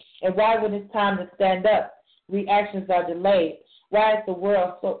afraid? And why, when it's time to stand up, reactions are delayed? Why is the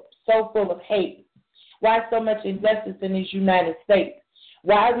world so full of hate? Why so much injustice in these United States?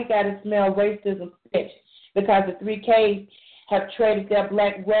 Why we got to smell racism stench? Because the 3Ks have traded their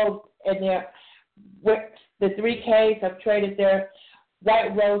black robes and the 3Ks have traded their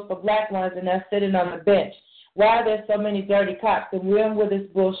white robes for black ones, and they're sitting on the bench. Why are there so many dirty cops, and when will this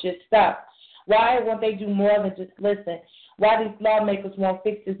bullshit stop? Why won't they do more than just listen? Why these lawmakers won't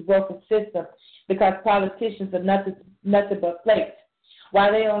fix this broken system? Because politicians are nothing but flakes.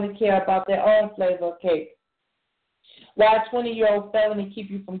 Why they only care about their own flavor of cake? Why a 20-year-old felony keep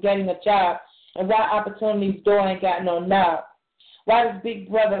you from getting a job? And why opportunity's door ain't got no knob? Why does Big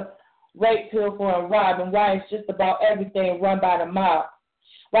Brother rape, kill for, and rob? And why it's just about everything run by the mob?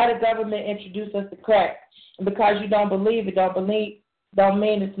 Why the government introduced us to crack? And because you don't believe it, don't mean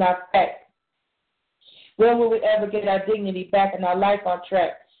it's not fact. When will we ever get our dignity back and our life on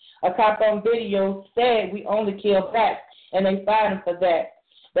track? A cop on video said we only kill blacks, and they fired him for that.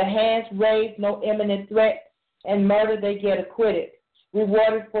 The hands raised, no imminent threat, and murder they get acquitted.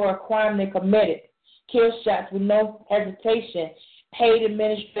 Rewarded for a crime they committed. Kill shots with no hesitation. Paid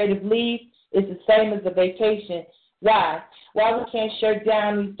administrative leave is the same as a vacation. Why? Why we can't shut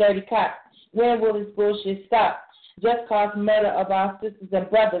down these dirty cops? When will this bullshit stop? Just cause murder of our sisters and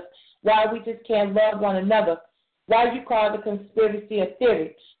brothers. Why we just can't love one another? Why you call the conspiracy a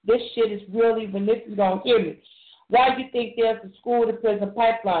theory? This shit is real even if you don't hear me. Why you think there's a school to prison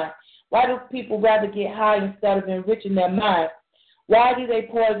pipeline? Why do people rather get high instead of enriching their minds? Why do they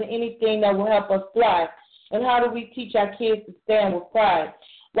poison anything that will help us thrive? And how do we teach our kids to stand with pride?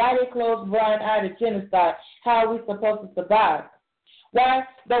 Why they close blind eye to genocide? How are we supposed to survive? Why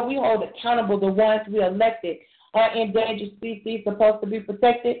don't we hold accountable the ones we elected? Are endangered species supposed to be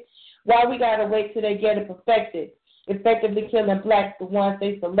protected? Why we got to wait till they get it perfected? Effectively killing blacks, the ones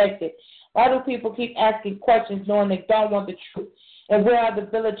they selected. Why do people keep asking questions knowing they don't want the truth? And where are the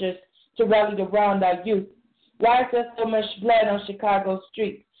villagers to rally around our youth? Why is there so much blood on Chicago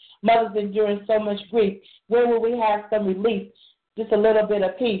streets? Mothers enduring so much grief. When will we have some relief? Just a little bit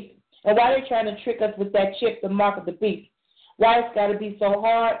of peace. And why are they trying to trick us with that chip, the mark of the beast? Why it's got to be so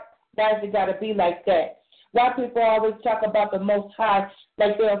hard? Why has it got to be like that? Why people always talk about the Most High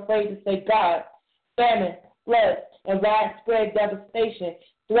like they're afraid to say God? Famine, floods, and widespread devastation,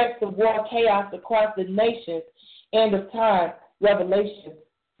 threats of war, chaos across the nations, end of time, revelation.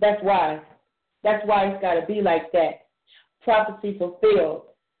 That's why. That's why it's got to be like that. Prophecy fulfilled.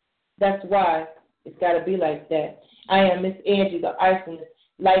 That's why it's got to be like that. I am Miss Angie, the arsonist.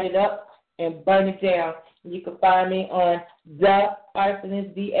 Light it up and burn it down. You can find me on The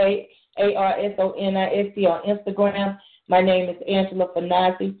Arsonist, DAARSONIST on Instagram. My name is Angela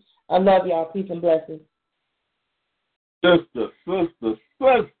Finazzi. I love y'all. Peace and blessings. Sister.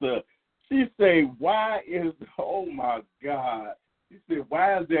 She say, oh my God. She said,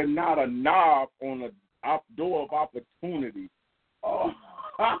 why is there not a knob on the door of opportunity? Oh,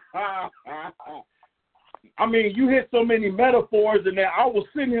 I mean, you hit so many metaphors in there. I was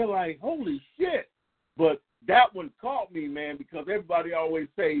sitting here like, holy shit. But that one caught me, man, because everybody always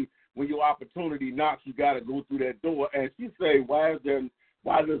say when your opportunity knocks, you got to go through that door. And she say, why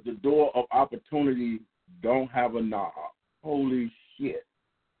does the door of opportunity don't have a knob? Holy shit.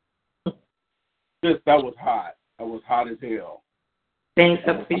 That was hot. That was hot as hell. Thanks,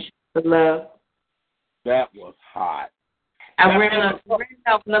 I appreciate the love. That was hot. I ran up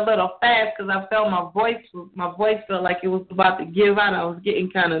a little fast because I felt my voice felt like it was about to give out. I was getting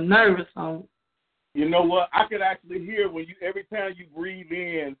kind of nervous on it. You know what? I could actually hear when every time you breathe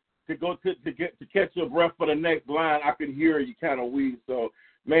in to go to catch your breath for the next line, I could hear you kind of wheeze. So,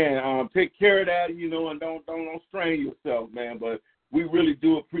 man, take care of that, and don't strain yourself, man. But we really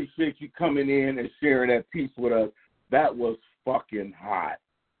do appreciate you coming in and sharing that piece with us. That was fucking hot.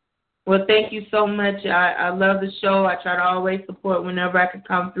 Well, thank you so much. I love the show. I try to always support whenever I can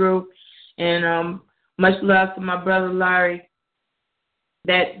come through. And much love to my brother Larry.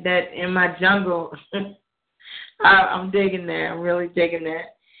 That in my jungle, I'm digging that. I'm really digging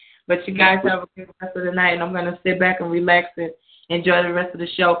that. But you guys have a good rest of the night, and I'm going to sit back and relax and enjoy the rest of the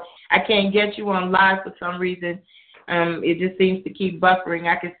show. I can't get you on live for some reason. It just seems to keep buffering.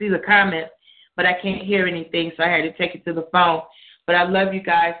 I can see the comments, but I can't hear anything, so I had to take it to the phone. But I love you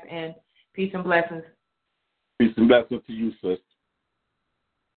guys, and peace and blessings. Peace and blessings to you, sister.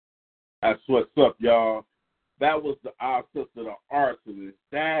 That's what's up, y'all. That was our sister, the arsonist.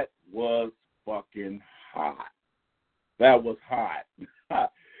 That was fucking hot. That was hot.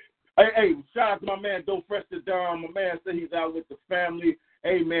 Hey, shout out to my man, Doe Fresh to Don. My man said he's out with the family.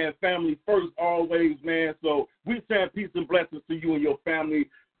 Hey, man, family first always, man. So we send peace and blessings to you and your family.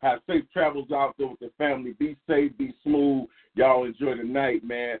 Have safe travels out there with the family. Be safe, be smooth. Y'all enjoy the night,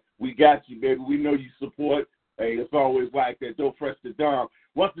 man. We got you, baby. We know you support. Hey, it's always like that. Doe Fresh to Don.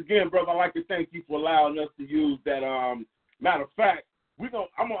 Once again, brother, I'd like to thank you for allowing us to use that. Matter of fact, I'm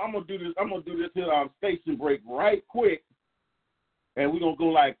gonna do this. I'm gonna do this here station break right quick, and we're gonna go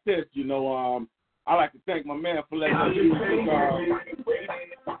like this. I like to thank my man for letting us use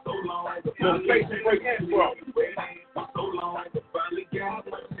the station break intro.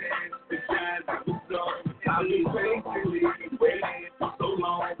 I've been patiently waiting for so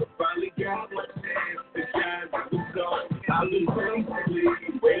long, but finally got my chance to shine like the sun. I've been patiently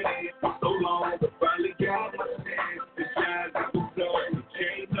waiting for so long, but finally got my chance to shine like the sun.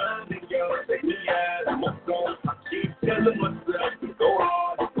 Ain't nothing else, take me out of my soul. I keep telling myself to go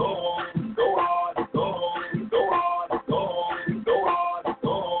hard, go home, go hard, go home, go hard, go home, go hard,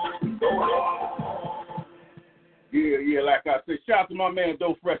 go home, go hard. Yeah, like I said, shout out to my man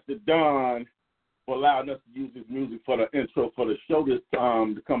Doe Fresh to Don for allowing us to use his music for the intro for the show this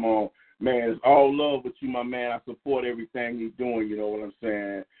time to come on. Man, it's all love with you, my man. I support everything he's doing, you know what I'm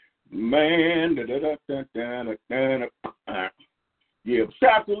saying? Man, yeah,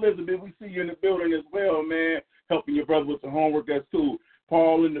 shout out to Elizabeth. We see you in the building as well, man. Helping your brother with the homework, that's cool.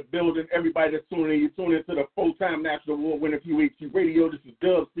 Paul in the building, everybody that's tuning in. You're tuning into the full-time National Award-winning QHC Radio. This is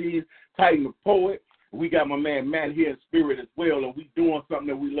Dubceez, Titan the Poet. We got my man Matt here in spirit as well, and we doing something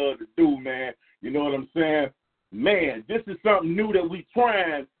that we love to do, man. You know what I'm saying? Man, this is something new that we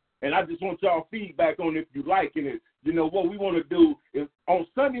trying, and I just want y'all feedback on if you liking it. You know, what we want to do is on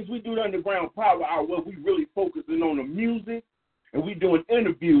Sundays we do the Underground Power Hour where we really focusing on the music, and we doing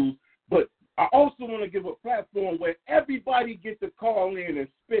interviews, but I also want to give a platform where everybody gets to call in and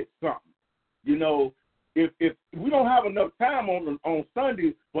spit something. You know, if we don't have enough time on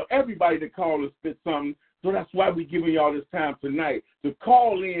Sundays for everybody to call and spit something, so that's why we're giving y'all this time tonight to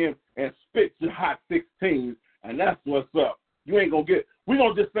call in and spit your hot 16s, and that's what's up. You ain't gonna get. We're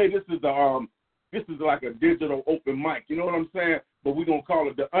gonna just say this is like a digital open mic. You know what I'm saying? But we're gonna call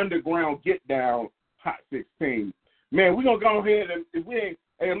it the Underground Get Down Hot 16. Man, we're gonna go ahead and if we ain't.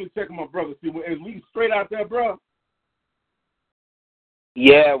 Hey, let me check my brother. See, is we straight out there, bro?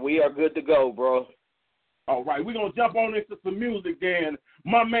 Yeah, we are good to go, bro. All right, we're going to jump on into some music then.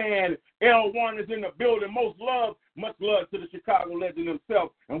 My man, L1 is in the building. Much love to the Chicago legend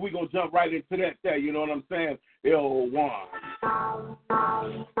himself. And we're going to jump right into that there, you know what I'm saying? L1.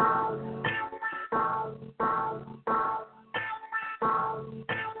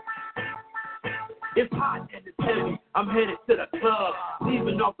 It's hot and it's heavy. I'm headed to the club,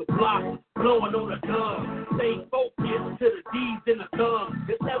 leaving off the block, blowing on the gun. Stay focused to the D's and the thumbs.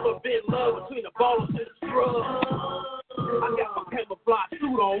 There's never been love between the ballers and the scrubs.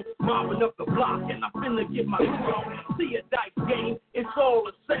 get my loot on. See a dice game, it's all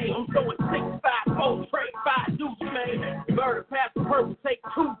the same. I'm throwing 6, 5, 4, trade 5 deuce, man. Murder, pass the purple, take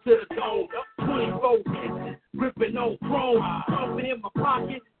 2 to the dome. 24 inches, gripping on chrome. Something in my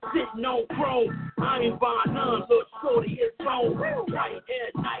pocket, sitting on chrome. I ain't buying none, little shorty, it's on. White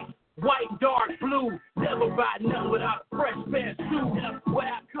air night, white dark blue. Never buy none without a fresh pair of shoes. Where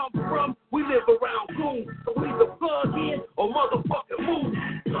I come from, we live around Coon. So either plug in or motherfucking move.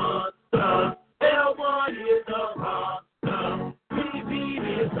 Monster, L1 is a monster. PV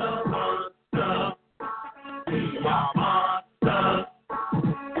is a monster. We are monsters.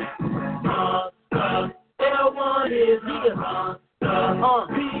 Monster, L1 is a monster.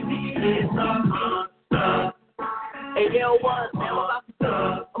 PV is a monster. Hey, L1, man,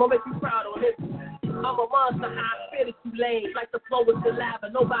 I'm gonna make you proud on this. I'm a monster, I finish you lame. Like the flow is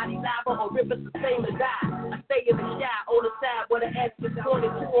saliva, nobody lava or rivers the same as I stay in the sky, on the side where the X is 22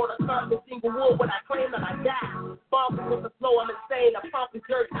 on the surface, single wood when I claim that I die. Bumping with the flow, I'm insane. I pump and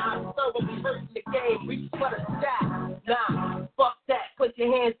jerk, I'm thoroughly hurting the game. Reach for the sky. Nah, fuck that, put your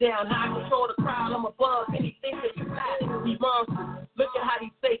hands down. How I control the crowd, I'm above anything that you got. We monsters. Look at how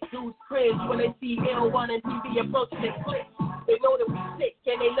these fake dudes cringe when they see L1 and TV approaching their click. They know that we sick,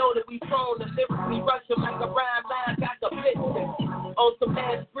 and they know that we prone to lyrically rush them like a rhyme line, got the blitz. On some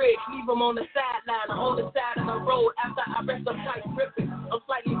ass bridge, leave them on the sideline or on the side of the road after I rest up tight gripping. I'm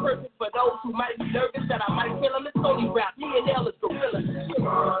slightly perfect for those who might be nervous that I might kill them. It's only rap, me and L is gorilla.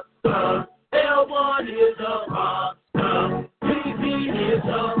 Monster, L1 is a monster, PV is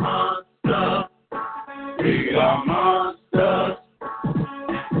a monster. We are monsters.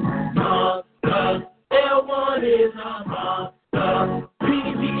 Monsters, L1 is a monster.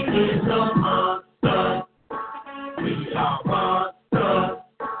 PV is a monster. We are monsters.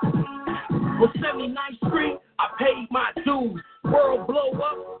 On 79th Street, I paid my dues. World blow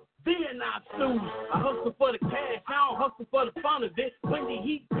up, then I snooze. I hustle for the cash, I don't hustle for the fun of it. When the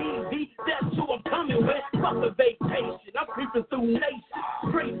heat TV, that's who I'm coming with. Fuck a vacation, I'm creeping through nation.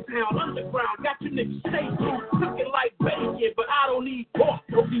 Straight town, underground, got you niggas shaking. Cooking like bacon, but I don't need pork.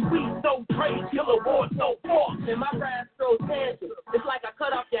 Don't be weed, so trade, killer war, so forth. And my rhymes throw tantrums. It's like I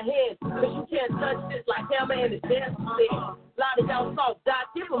cut off your hands, cause you can't touch this like Hammer and his dance man. A lot of y'all soft,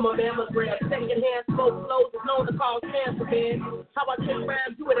 Doc, give him a mammogram. Secondhand smoke flows is known to cause cancer, man. How I take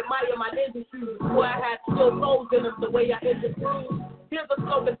rhymes, you would admire my ninja shoes. Boy, I had still souls in them the way I interview. Here's a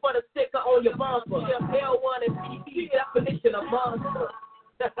slogan for the sticker on your bumper. L1 and PP, definition of monster.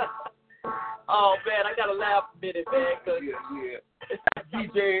 Oh, man, I got to laugh a minute, man. Yeah.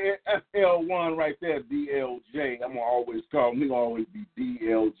 DJ FL1 right there, DLJ. I'm going to always call him. He'll always be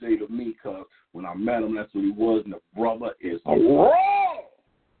DLJ to me because when I met him, that's what he was, and the brother is raw.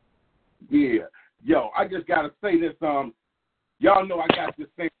 Yeah. Yo, I just got to say this. Y'all know I got this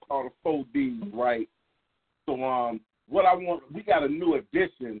thing called the 4Ds, right? So what I want, we got a new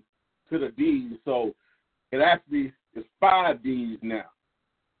addition to the Ds. So it actually is 5Ds now.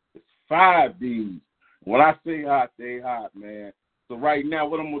 It's 5Ds. When I say hot, they hot, man. So right now,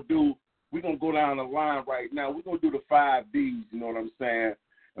 what I'm going to do, we're going to go down the line right now. We're going to do the 5Ds, you know what I'm saying?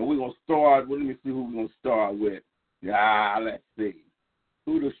 And we're going to start, let me see who we're going to start with. Yeah, let's see.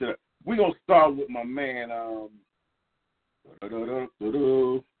 We're going to start with my man,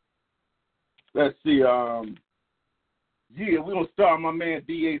 let's see, yeah, we're going to start my man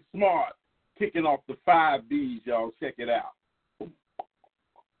D.A. Smart, kicking off the 5Ds, y'all. Check it out.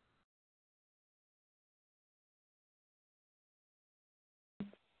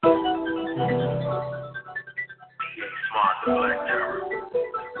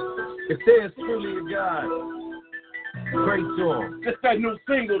 It says truly a God. Great song. Just that new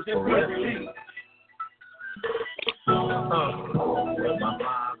single just been released. Where my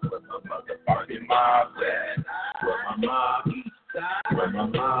motherfucking mom's at? Where my mom east side? Where my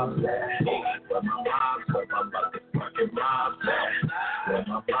mom's at? Where my motherfucking mom's at? Where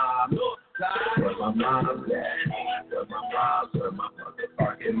my mom north side? Where my mom's at? Where my motherfucking mom's at? Where my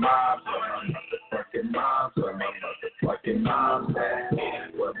motherfucking mom's at?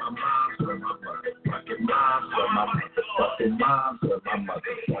 Where my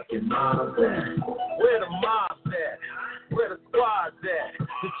motherfucking mom's at? Where the mob's at? Where the squad's at?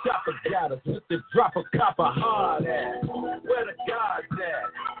 The chopper got us with the drop of copper hard at. Where the guards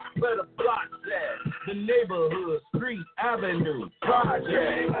at? Where the block's at? The neighborhood, street, avenue,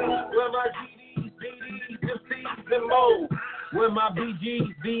 project. Where my GDs, BDs, Dubceez, and Mo's. Where my BGs,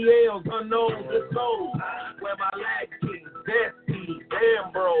 BLs, unknowns, and souls. Where my lag kings, Dubceez,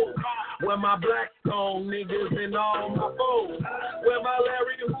 damn bro. Where my Blackstone niggas and all my foes. Where my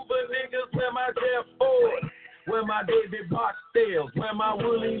Larry Hoover niggas, where my Jeff Ford. Where my David Barksdales, where my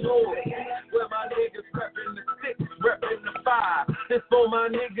Willie Lord, where my niggas reppin' the 6, reppin' the 5. This for my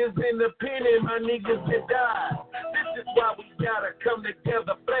niggas in the pen and my niggas that died. This is why we gotta come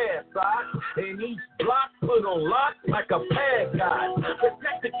together fast, right? And each block put on lock like a bad guy.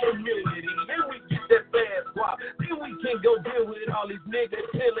 Protect the community, then we get that fast swap. Then we can go deal with all these niggas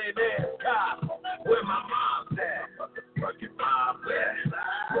killing ass cops. Where my mom's at? Motherfucking mom's at.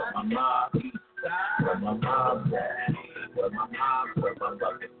 Where my mom east side? Where my mom's at? Where my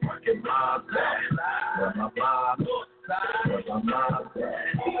motherfucking mom's at? Where my mom north side? Where my mom's at?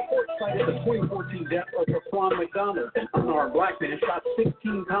 Cited the 2014 death of Raquan McDonald, an unarmed black man shot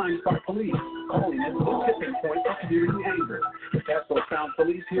 16 times by police, calling it the tipping point of community anger. Castro found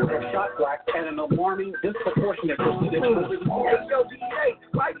police here have shot blacks at an alarming, disproportionate percentage over the years. Yo, DA,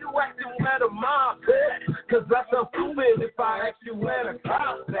 why you acting where the mob at? Cause that's a stupid if I ask you where the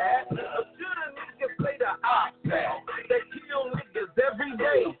cops at. Should a nigga play the ops at? They kill niggas every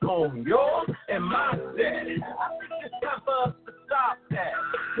day on yours and my set. I think it's time for us to stop that.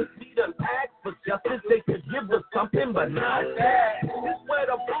 Cause we done asked for justice, they could give us something, but not that. This where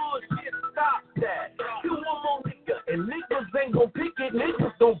the bullshit stops at. You one more nigga, and niggas ain't gon' pick it,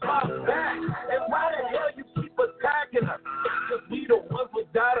 niggas gon' pop back. And why the hell you keep attacking us? Cause we the ones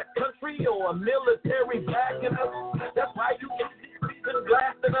without a country or a military backing us. That's why you keep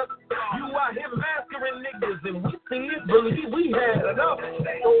blasting us. You out here massacring niggas, and we see it, believe we had enough.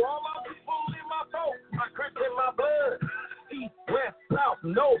 So all my people in my boat, my Crips in my blood. East, west, south,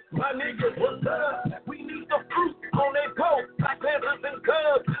 north, my niggas, what's up? We need the fruit on their coat, Black Panthers and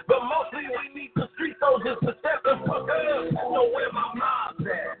Cubs, but mostly we need the street soldiers to step the fuck up. So where my mom's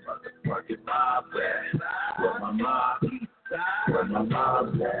at? Motherfucking mom's at. Where my mom east side? Where my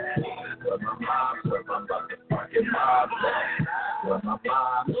mom's at? Where my motherfucking mom's at? Where my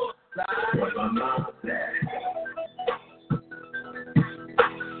mom north side? Where my mom's at?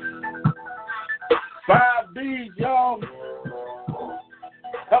 5 B's, y'all.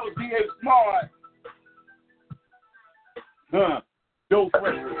 That was D.A. Smart. Joe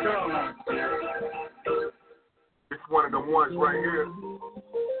Fresh John. It's one of the ones right here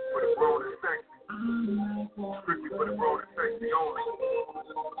for the grown and sexy. Strictly for the grown and sexy only.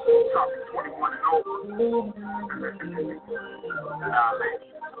 Talking 21 and over. Now,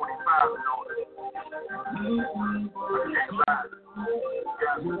 ladies, 25 and older. I can't lie.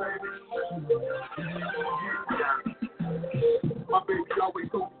 My baby always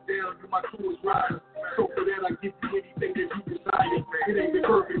hold me down, you my coolest rider. So for that I give you anything that you desire. It ain't been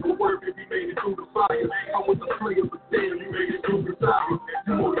perfect, but worth it, we made it through the fire. I was a player, but damn, we made it through the fire.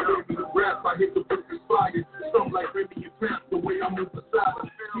 You motivated me to rap, I hit the book and fire. Something like Remy and Pimp, the way I move beside her.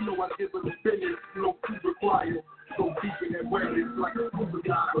 You know I give her the business, no food required. So deep in that way, it's like a scuba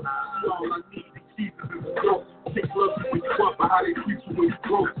diver. All I need is Jesus and the throat. Kick love you when you up, but how they treat you when you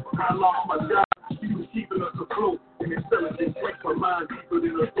broke. How long my job, she was keeping us afloat. And intelligence breaks my mind deeper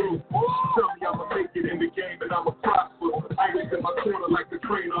than a throat. Tell me I'ma make it in the game and I'ma prosper. I ain't in my corner like the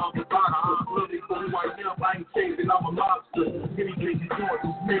trainer, I'm a boxer. Love me for who I am, I ain't changing, I'm a monster. Anything you doing,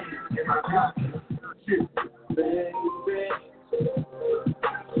 just make it, and I got you. Shit. Baby,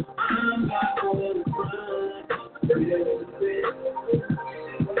 I'm not gonna run.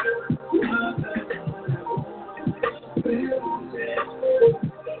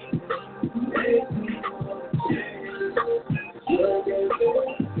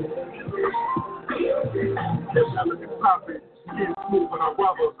 Poppin', getting smooth when I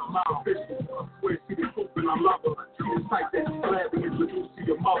rub her. I'm not official. I swear she the truth and I love her. She the type that she's glad to introduce to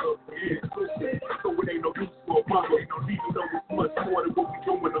your mother. Yeah, so it ain't no use for a mother. Ain't no need to know this much more than what we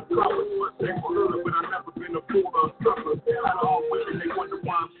doing up covers. They good, but I never been a fool or a sucker. Out of all women, they wonder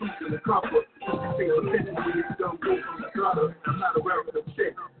why I'm choosing the cover. Just to take attention when it's done go from the gutter. I'm not a random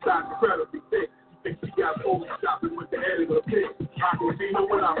chick. Size incredibly thick. Think she got old shopping with the head of the pit. I can see no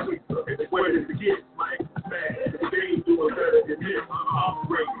what I'm with her. And where did it get? My ex is mad. They ain't doing better than this. I'm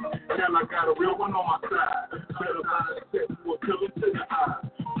great. Now I got a real one on my side. Better mind set for a killer to the eye.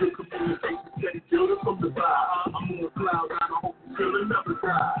 Good communication steady killer from the side. I'm on the cloud nine. I hope you feel another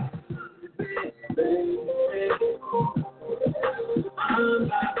die. I'm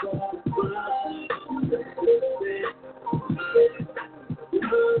not gonna run.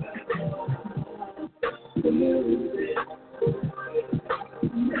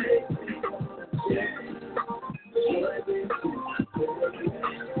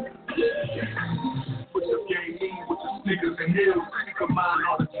 Put your game in with your sneakers and heels. Keep your mind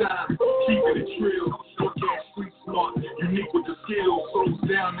all the time. Keeping it trill. Short gas, street smart. Unique with the skills. Slows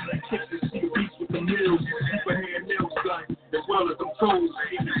down in the kitchen. See beats with the meals. Keep a hand nails done. As well as them toes.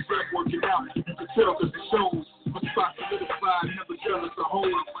 Ain't the strap working out. You can tell cause it shows.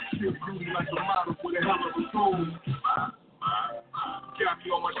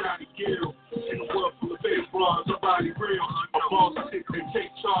 Johnny Gill. In a world full of fake bras, nobody real. A boss chick that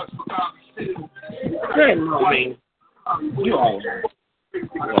take charge for Bobby Steele. Hey, mommy. You all. Headed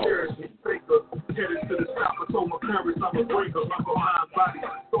to the south, I told my parents I'm a breaker. I'm a mind body,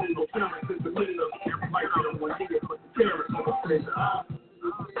 stone no parents in the middle of everybody out of one year, but the parents on the face.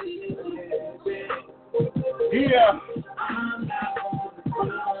 Yeah.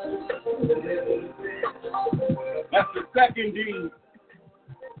 That's the second D.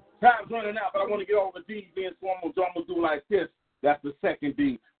 Time's running out, but I want to get all the D's in, so I'm going to do like this. That's the second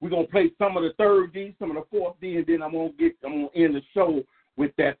D. We're going to play some of the third D, some of the fourth D, and then I'm going to end the show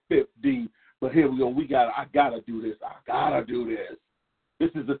with that fifth D. But here we go. I got to do this.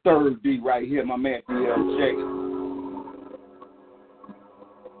 This is the third D right here, my man DLJ.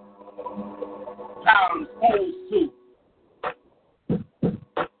 Times Old Suit.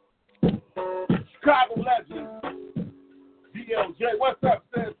 Chicago legend. DLJ, what's up,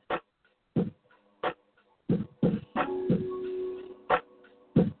 sis?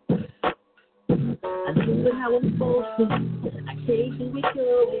 I do it how I'm supposed to. I can't do it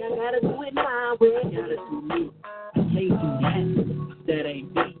your way. I gotta do it my way. I gotta do me. I can't do that. That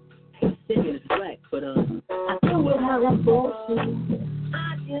ain't me. Ain't singing is black, but I do it how I'm supposed to. I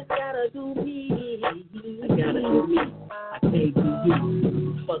just gotta do me. I gotta do me. I can't do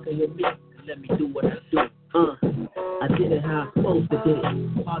you. Fucking with me. Let me do what I do. I did it how I'm supposed to do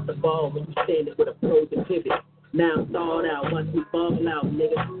it. Pop the ball when you standing with a frozen pivot. Now I'm thawed out, watch me ball out,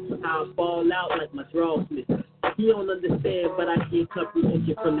 nigga. How I fall out like my draw's missing. He don't understand, but I can't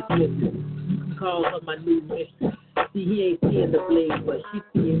comprehend from the distance. You can call her my new mistress. See, he ain't seeing the blade, but she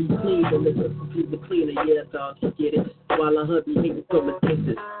seeing me clean and looking through the cleaner. Yeah, dog, she get it. While her hubby hating from a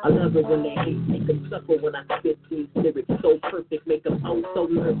distance. I love it when they hate, make them suffer when I spit these lyrics. So perfect, make them out so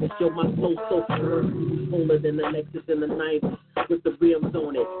nervous. Yo, my flow so firm. Fuller than the Lexus in the 90s with the rims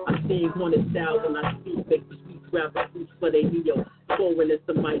on it. I sing haunted style when I speak, make the streets rapper boots for they Neo. Foreign as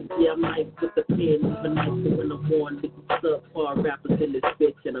the mic, yeah, I'm nice with the pen. Even nicer when I'm on with the subpar rappers in this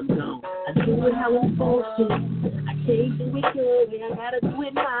bitch and I'm gone. I do it how I'm supposed to. I can't do it your way. I gotta do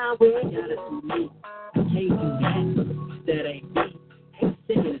it my way. I gotta do me. I can't do that. That ain't me. Ain't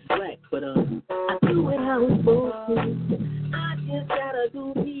singing is black, but I do it how I'm supposed to. I just gotta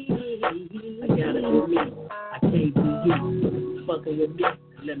do me. I gotta do me. I can't do you. Fucking with me.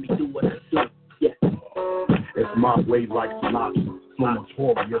 Let me do what I do. Yeah. It's my way like Sinatra. So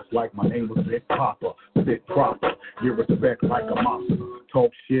notorious like my name was Big Papa. Spit proper. Give respect like a monster.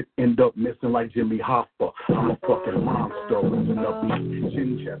 Talk shit, end up missing like Jimmy Hoffa. I'm a fucking monster. Losing up beat.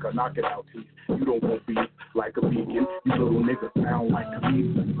 Chin checker, knock it out teeth. You don't want beef like a vegan. You little niggas sound like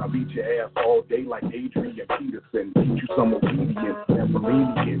comedians. I beat your ass all day like Adrian Peterson. Teach you some obedience. Never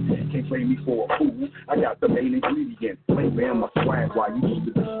lenient. Can't play me for a fool. I got the main ingredient. Flavor in my swag while you used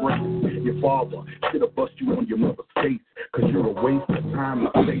to disgrace. Your father should have bust you on your mother's face. Cause you're a waste of time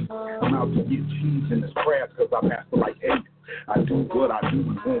and space. I'm out to get cheese in this craft cause I master like eight. I do what I do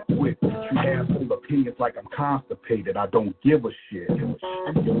and won't quit. You asshole opinions like I'm constipated. I don't give a shit. I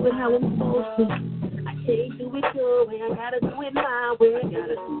do it how I'm supposed to. I can't do it your way. I gotta do it my way. I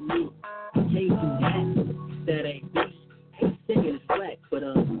gotta do me. I can't do that. That ain't me. Ain't singing is black, but I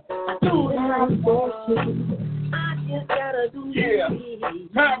do it how I'm supposed to. I just gotta do me. Yeah.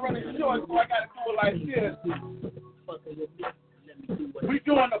 Time running short, so I gotta do it like this. Fucking with me. We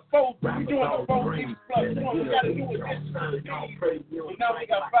doing the 4 D's plus 1. We gotta do it this time. So now we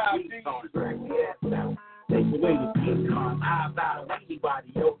got 5 D's. Take away the beat card. I battle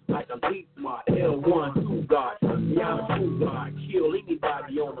anybody else like a beat smart. L1, 2 guard. Yeah, I'm a 2 guard. Kill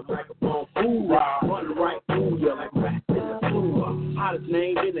anybody on the microphone. Fool, run right through ya like rats in the sewer. Hottest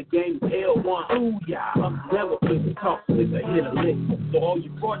name in the game is L1. Ooh, yeah. Never play the talk with a hit a lick. So all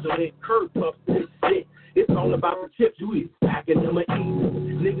you fraudulent curve puffs, this shit. It's all about the chips you eat, stacking them or eating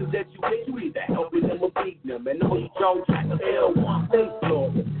them. Niggas that you hate, you either helping them or beating them. And all you jaw jackers, L1 face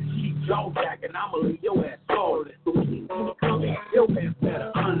floor. Keep jaw jacking, I'ma leave your ass flawless. So keep me coming, your ass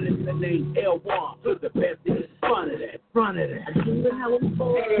better. Unless the name L1, put the best in front of that. I do it how I'm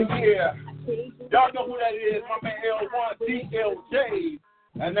supposed to. Yeah. Y'all know who that is, my man L1 DLJ.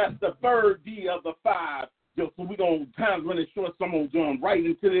 And that's the third D of the 5. So we're going to time running short, so I'm going to jump right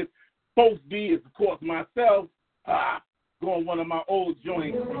into this. Fourth D is, of course, myself. Going one of my old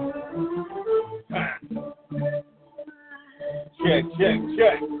joints. Check.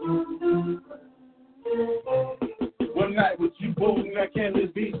 One night with you, boo, now can this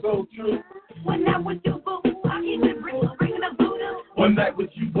be so true? One night with you, boo, I get the bringing up voodoo. One night with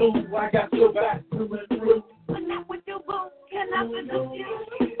you, boo, I got your back through and through. One night with you, boo, can I seduce you?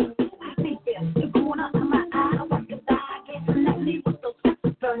 I see you going up to my eye, I want to die, I guess nothing was so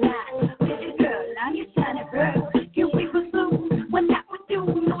line. Baby girl, now you're shining bright. Can we pursue? When not with you,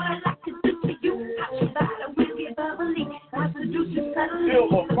 know what I like to do to you. Pop your bottle with your bubbly. I seduce you subtly.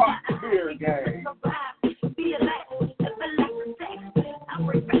 Silver Fox Beer Gang. Be a light, feel like a sex. I'm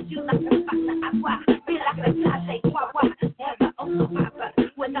refresh you like a fox of agua. Feel like a latte, guava. Ever also papa.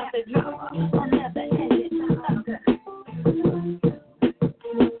 Without the drama, I'll never end it.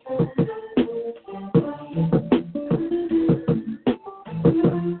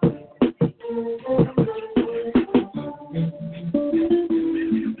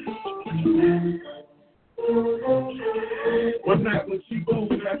 One night when she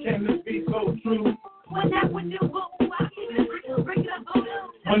moved, I can't this be so true. One night when you boo, I can't bring it up,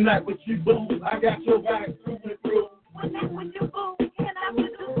 One night when she boo, I got your back through and through. One night when you boo, can I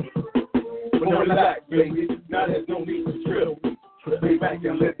seduce you? But don't relax, baby. Now there's no need to trip. Lay back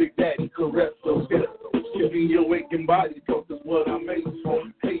and let Big Daddy caress those hips. Shifting your waking body, cause it's what I made for.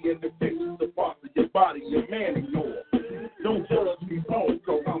 Hey, in the pictures, the parts of your body, your man ignore. Don't judge me wrong,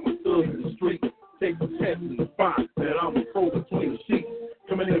 cause I'm a thug in the street. Take the chance and find that I'm a pro between the sheets.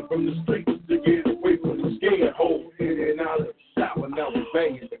 Coming in from the streets to get away from the scared hole. In and out of the shower, now we're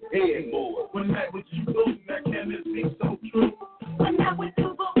banging the headboard. One night with you, boo, now can this be so true? One night with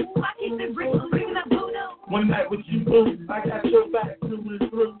you, boo, I keep it real, bringing up voodoo. One night with you, boo, I got your back through and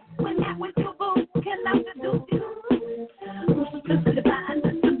through. One night with you, boo, can I seduce you? Just the divine,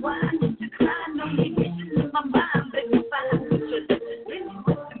 just the wine, just the climb, no negation in my mind, but you find what you're listening to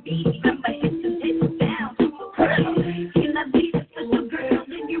me. I'm a hit to hit down, can I be a special girl,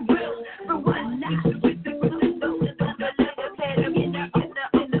 then you will. For one night, with the really soul, the thunder, the pedal, in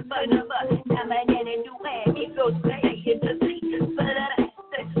the button of a, I'm a nanny, new hand, it goes play, it's a seat, but that's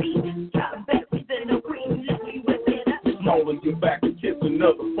sexy, strawberries and the green, let me whip it up. Smaller your back and kiss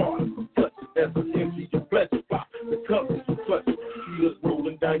another part. Touch it, that's an empty, your pleasure spot. The covers you clutch it, tears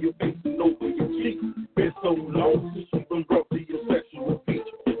rolling down your face and over your cheek. Been so long since you been brought to your sexual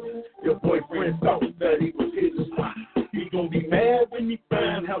features. Your boyfriend thought that he was his spot. He gon' be mad when he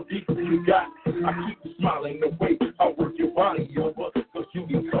find how deep you got. I keep you smiling away, I work your body over, cause you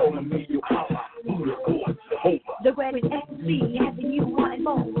be calling me your Allah, Buddha, or Jehovah. The greatest ecstasy, having you wanting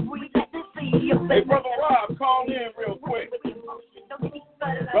more. We let them see your face. Hey, Brother Rob, call in real quick.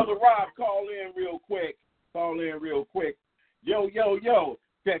 Brother Rob, call in real quick. Call in real quick. Yo,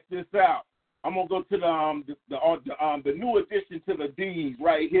 check this out. I'm gonna go to the new addition to the D's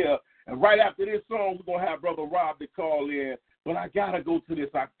right here, and right after this song, we're gonna have Brother Rob to call in. But I gotta go to this.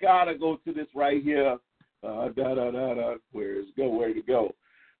 Right here. Where's it go?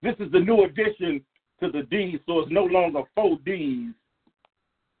 This is the new addition to the D's, so it's no longer 4 D's.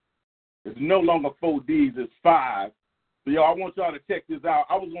 It's no longer 4 D's. It's 5. So y'all, I want y'all to check this out.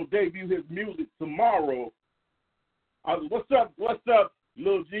 I was gonna debut his music tomorrow. What's up,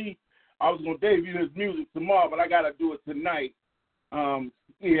 Lil G? I was gonna debut his music tomorrow, but I gotta do it tonight. I'm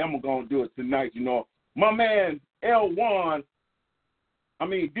gonna do it tonight. You know, my man L1.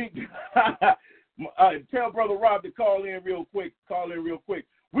 Tell Brother Rob to call in real quick.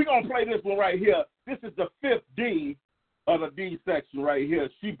 We're gonna play this one right here. This is the 5th D of the D section right here.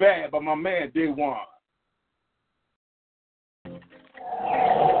 She Bad by my man Day One.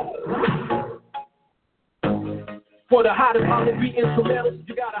 For the hottest R&B instrumentals,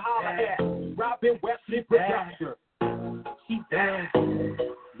 you gotta holler at Robin Wesley Production. She bad.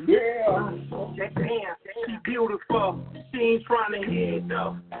 Yeah. Damn, she beautiful. She ain't trying to hit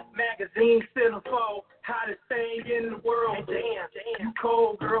though. Magazine centerfold. Hottest thing in the world. Damn, you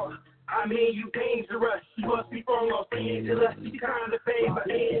cold girl. I mean, you dangerous. She must be from Los Angeles. She kinda favor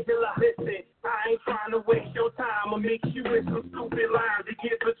Angela. Listen, I ain't trying to waste your time or mix you with some stupid lines to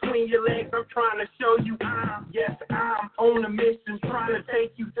get between your legs. I'm trying to show you I'm on a mission, trying to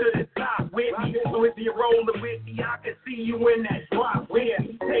take you to the top with me. So if you're rolling with me, I can see you in that drop. Yeah,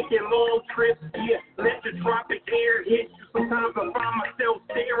 taking long trips, yeah, let the tropic air hit you. Sometimes I find myself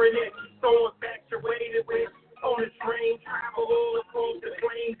staring at you, so infatuated with on the train, travel all across the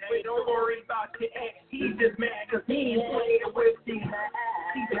plains. But don't worry about your ex, he's just mad cause he ain't playing with you.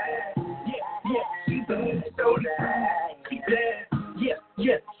 She bad, yeah, she bad, shorty bad. She bad, yeah,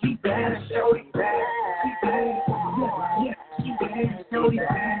 she bad, shorty bad. She bad, yeah, she bad, shorty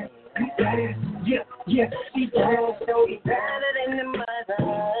bad. She bad, yeah, she bad, shorty bad. Better than the mother,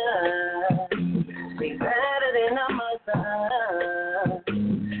 be better than the mother.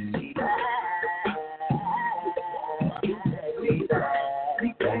 She bad.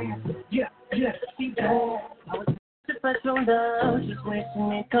 Yeah, she bad. But your love, just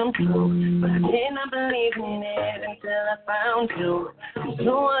wishing it come true. But I cannot believe in it until I found you.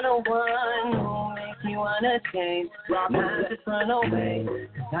 You are the one who makes me wanna change. Not just run away.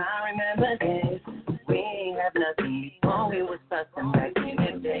 'Cause I remember days we ain't have nothing. Before we was something back in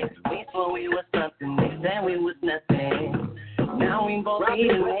the day. Before we was something, they said we was nothing. Now we both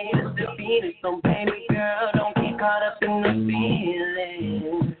either made us defeated. So baby girl, don't get caught up in the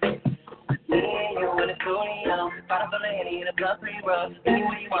feelings. Yeah, you in the studio, bottle full of Henny in a blood free rub.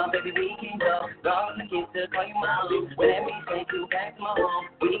 Anywhere you want, baby, we can go. Girl, the kids to call you mom. Let me take you back to my home.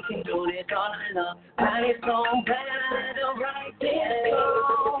 We can do this all night long. I ain't so bad, right there.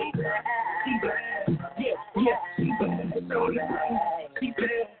 She bad, yeah, she bad, so bad. She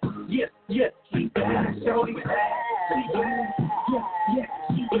bad, yeah, she bad, so bad. She bad, yeah,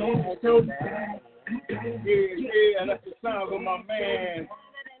 she bad, so bad. Yeah, that's the sound of my man.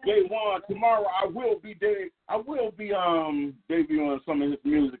 Day one. Tomorrow I will be debuting some of his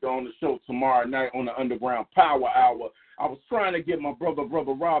music on the show tomorrow night on the Underground Power Hour. I was trying to get my brother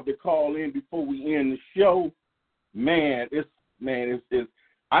Rob to call in before we end the show.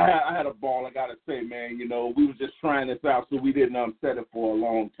 I had a ball, I gotta say, man. You know, we was just trying this out so we didn't upset it for a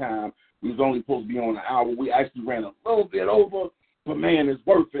long time. We was only supposed to be on an hour. We actually ran a little bit over. But, man, it's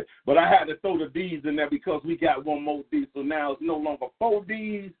worth it. But I had to throw the D's in there because we got one more D. So now it's no longer 4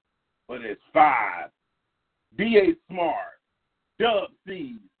 D's, but it's 5. D.A. Smart,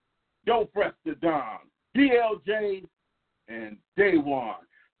 Dubceez, Dopefresh the Don, DLJ, and Day One.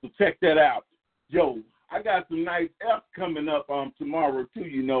 So check that out. Yo, I got some nice F's coming up tomorrow, too.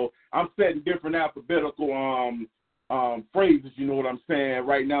 You know, I'm setting different alphabetical phrases, you know what I'm saying?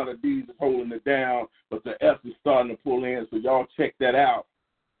 Right now the D's is holding it down, but the F is starting to pull in, so y'all check that out.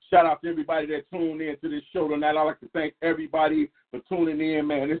 Shout out to everybody that tuned in to this show tonight. I'd like to thank everybody for tuning in,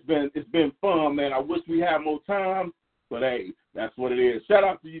 man. It's been fun, man. I wish we had more time, but hey, that's what it is. Shout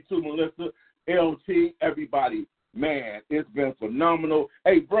out to you too, Melissa, LT, everybody. Man, it's been phenomenal.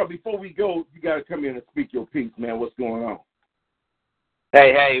 Hey, bro, before we go, you got to come in and speak your piece, man. What's going on?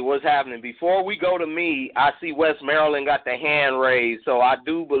 Hey, what's happening? Before we go to me, I see West Maryland got the hand raised, so I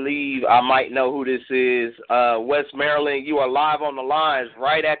do believe I might know who this is. West Maryland, you are live on the lines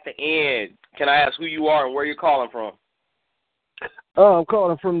right at the end. Can I ask who you are and where you're calling from? Oh, I'm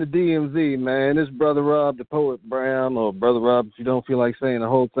calling from the DMZ, man. This Brother Rob, the Poet Brown, or Brother Rob, if you don't feel like saying the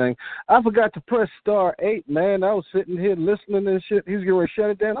whole thing. I forgot to press *8, man. I was sitting here listening and shit. He's going to shut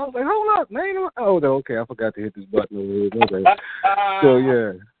it down. I was like, hold up, man. Oh, okay, I forgot to hit this button over here. Okay. So,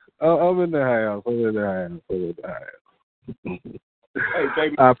 yeah, I'm in the house. Hey,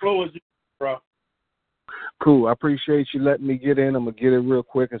 baby, the floor is yours, bro. Cool. I appreciate you letting me get in. I'm going to get it real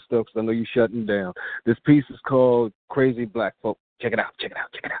quick and stuff because I know you're shutting down. This piece is called Crazy Black Folk. Check it out.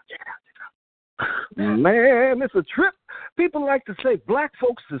 Man, it's a trip. People like to say black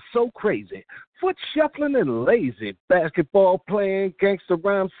folks is so crazy. Foot shuffling and lazy. Basketball playing, gangster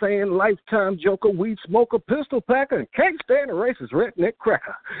rhyme saying, lifetime joker, weed smoker, pistol packer, and can't stand a racist redneck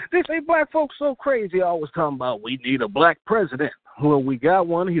cracker. They say black folks so crazy, always talking about we need a black president. Well, we got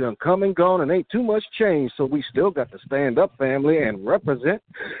one. He done come and gone and ain't too much change, so we still got to stand up, family, and represent.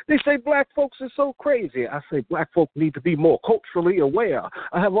 They say black folks are so crazy. I say black folk need to be more culturally aware.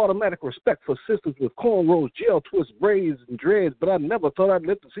 I have automatic respect for sisters with cornrows, gel twists, braids, and dreads, but I never thought I'd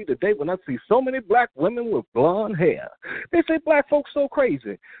live to see the day when I see so many black women with blonde hair. They say black folks so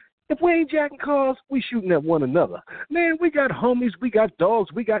crazy. If we ain't jacking cars, we shooting at one another. Man, we got homies, we got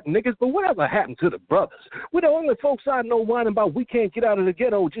dogs, we got niggas, but whatever happened to the brothers? We're the only folks I know whining about we can't get out of the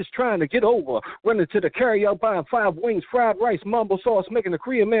ghetto, just trying to get over. Running to the carryout, buying 5 wings, fried rice, mumbo sauce, making the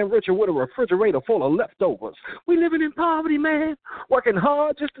Korean man richer with a refrigerator full of leftovers. We living in poverty, man. Working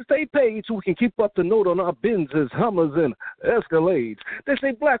hard just to stay paid so we can keep up the note on our Benzes, Hummers, and Escalades. They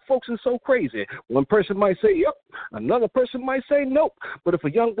say black folks are so crazy. One person might say, yep. Another person might say, nope. But if a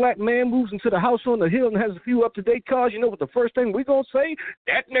young black man moves into the house on the hill and has a few up-to-date cars, you know what the first thing we gonna say?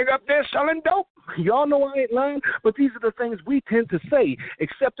 That nigga up there selling dope. Y'all know I ain't lying, but these are the things we tend to say,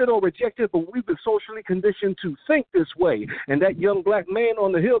 accepted or rejected, but we've been socially conditioned to think this way. And that young black man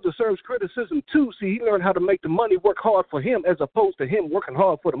on the hill deserves criticism too. See, he learned how to make the money work hard for him as opposed to him working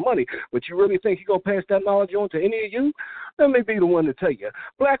hard for the money. But you really think he gonna pass that knowledge on to any of you? Let me be the one to tell you.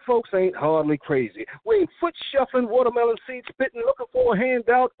 Black folks ain't hardly crazy. We ain't foot shuffling, watermelon seed spitting, looking for a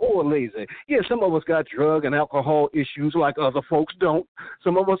handout or lazy. Yeah, some of us got drug and alcohol issues like other folks don't.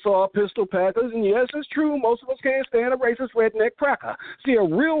 Some of us are pistol packers and and yes, it's true, most of us can't stand a racist redneck cracker. See, a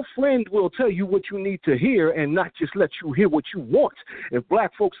real friend will tell you what you need to hear and not just let you hear what you want. If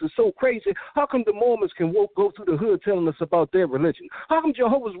black folks are so crazy, how come the Mormons can go through the hood telling us about their religion? How come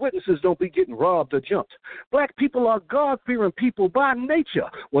Jehovah's Witnesses don't be getting robbed or jumped? Black people are God-fearing people by nature.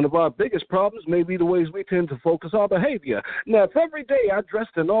 One of our biggest problems may be the ways we tend to focus our behavior. Now, if every day I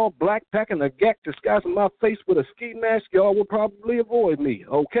dressed in all black, packing a gack, disguising my face with a ski mask, y'all would probably avoid me,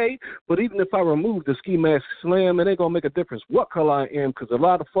 okay? But even if I remove the ski mask slam, it ain't going to make a difference what color I am, because a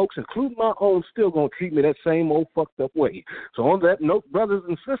lot of folks, including my own, still going to treat me that same old fucked up way. So on that note, brothers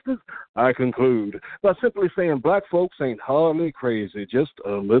and sisters, I conclude by simply saying black folks ain't hardly crazy, just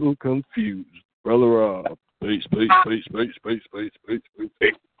a little confused. Brother Rob. Peace, peace, peace, peace, peace, peace, peace, peace,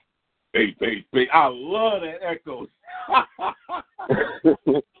 peace. Hey, I love that echo.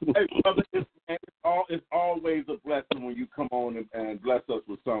 Hey, brother, it's always a blessing when you come on and bless us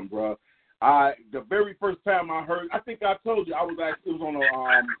with something, bro. The very first time I heard, I think I told you, it was on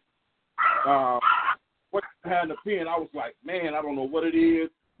what had the pen. I was like, man, I don't know what it is,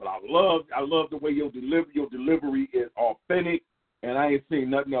 but I love the way your delivery is authentic, and I ain't seen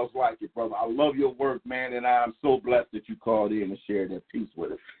nothing else like it, brother. I love your work, man, and I'm so blessed that you called in and shared that piece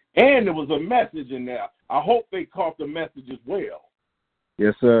with us. And there was a message in there. I hope they caught the message as well.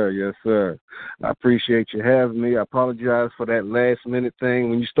 Yes, sir. Yes, sir. I appreciate you having me. I apologize for that last-minute thing.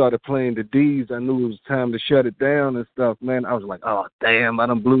 When you started playing the D's, I knew it was time to shut it down and stuff, man. I was like, oh, damn, I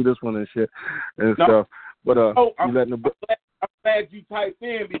done blew this one and shit and stuff. But I'm glad you typed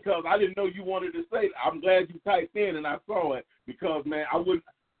in because I didn't know you wanted to say that. I'm glad you typed in and I saw it because, man, I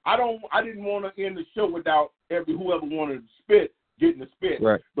didn't want to end the show without whoever wanted to spit getting the spit.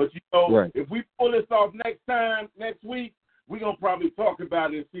 Right. But, if we pull this off next week, we're going to probably talk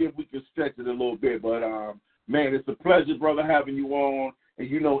about it and see if we can stretch it a little bit. But, man, it's a pleasure, brother, having you on. And,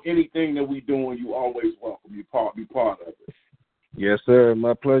 anything that we doing, you always welcome. Be part of it. Yes, sir.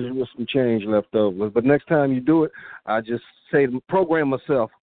 My pleasure with some change left over. But next time you do it, I just say to program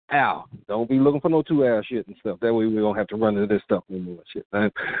myself, Al. Don't be looking for no 2-hour shit and stuff. That way we don't have to run into this stuff anymore and shit.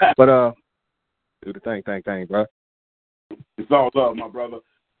 Man. But do the thing, bro. It's all love, my brother.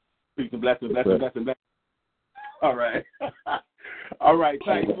 Peace and blessings. All right. All right.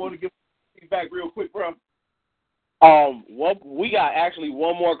 Thanks. You want to give feedback real quick, bro? We got actually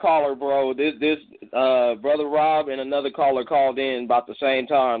one more caller, bro. This Brother Rob and another caller called in about the same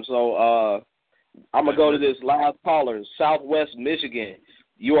time. So I'm going to go to this live caller, Southwest Michigan.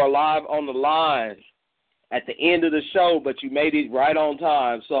 You are live on the line at the end of the show, but you made it right on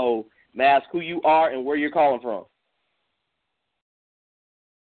time. So may I ask who you are and where you're calling from?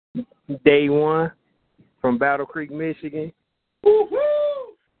 Day One from Battle Creek, Michigan.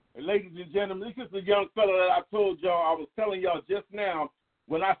 Woo-hoo! And ladies and gentlemen, this is the young fella that I told y'all, I was telling y'all just now,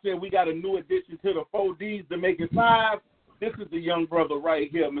 when I said we got a new addition to the 4Ds to make it 5, this is the young brother right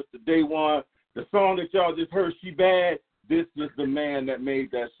here, Mr. Day One. The song that y'all just heard, She Bad, this is the man that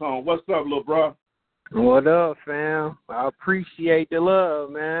made that song. What's up, little bro? What up, fam? I appreciate the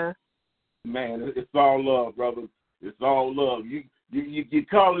love, man. Man, it's all love, brother. It's all love. You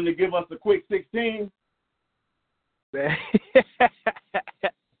calling to give us a quick 16?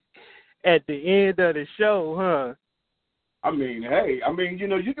 At the end of the show, huh? I mean,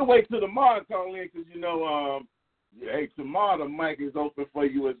 you can wait till tomorrow and call in because, tomorrow the mic is open for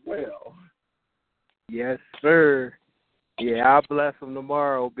you as well. Yes, sir. Yeah, I'll bless him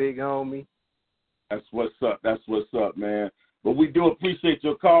tomorrow, big homie. That's what's up, man. But we do appreciate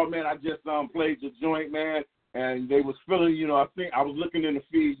your call, man. I just played your joint, man, and they was feeling, I think I was looking in the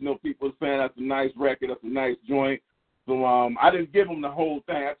feed, people saying that's a nice record, that's a nice joint. So I didn't give them the whole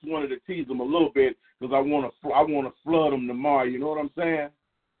thing. I just wanted to tease them a little bit because I want to flood them tomorrow. You know what I'm saying?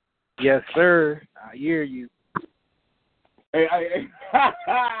 Yes, sir. I hear you. Hey, hey,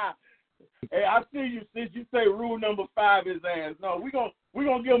 I see you. Since you say rule number 5 is ass. No, we're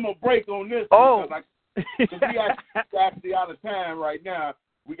gonna give them a break on this. Oh, because we actually out of time right now.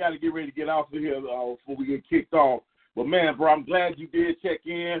 We got to get ready to get off of here before we get kicked off. But, man, bro, I'm glad you did check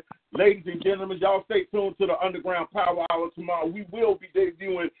in. Ladies and gentlemen, y'all stay tuned to the Underground Power Hour tomorrow. We will be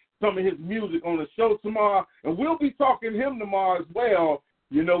debuting some of his music on the show tomorrow, and we'll be talking to him tomorrow as well.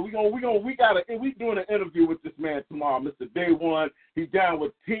 We doing an interview with this man tomorrow, Mr. Day One. He's down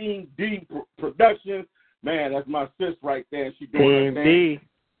with Team D Productions. Man, that's my sis right there. She's doing her thing.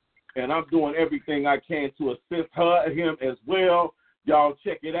 And I'm doing everything I can to assist him as well. Y'all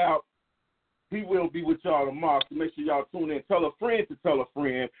check it out. He will be with y'all tomorrow, so make sure y'all tune in. Tell a friend to tell a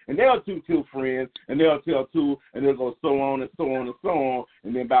friend, and they'll tell 2 friends, and they'll tell 2, and they'll go so on and so on and so on.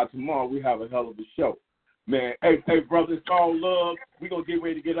 And then by tomorrow, we have a hell of a show. Man, hey, brother, it's all love. We're going to get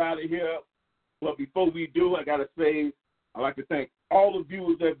ready to get out of here. But before we do, I got to say, I'd like to thank all the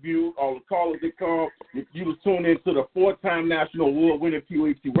viewers that viewed, all the callers that called. If you was tuned into the 4-time national award-winning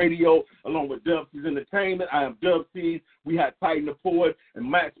POET Radio, along with Dubceez Entertainment, I am Dubceez. We had Titan the Poet and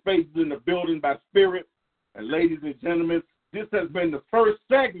Matt Space in the building by Spirit. And ladies and gentlemen, this has been the first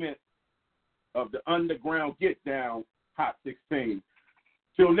segment of the Underground Get Down Hot 16.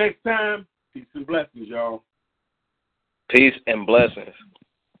 Till next time, peace and blessings, y'all. Peace and blessings.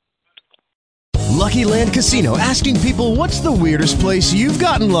 Lucky Land Casino, asking people, what's the weirdest place you've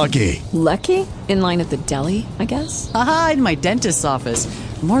gotten lucky? Lucky? In line at the deli, I guess? Aha, in my dentist's office.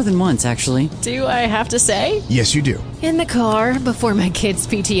 More than once, actually. Do I have to say? Yes, you do. In the car before my kids'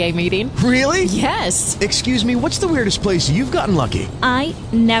 PTA meeting. Really? Yes. Excuse me, what's the weirdest place you've gotten lucky? I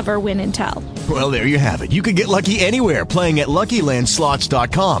never win and tell. Well, there you have it. You can get lucky anywhere, playing at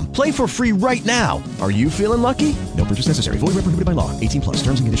LuckyLandSlots.com. Play for free right now. Are you feeling lucky? No purchase necessary. Void where prohibited by law. 18+.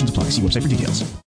 Terms and conditions apply. See website for details.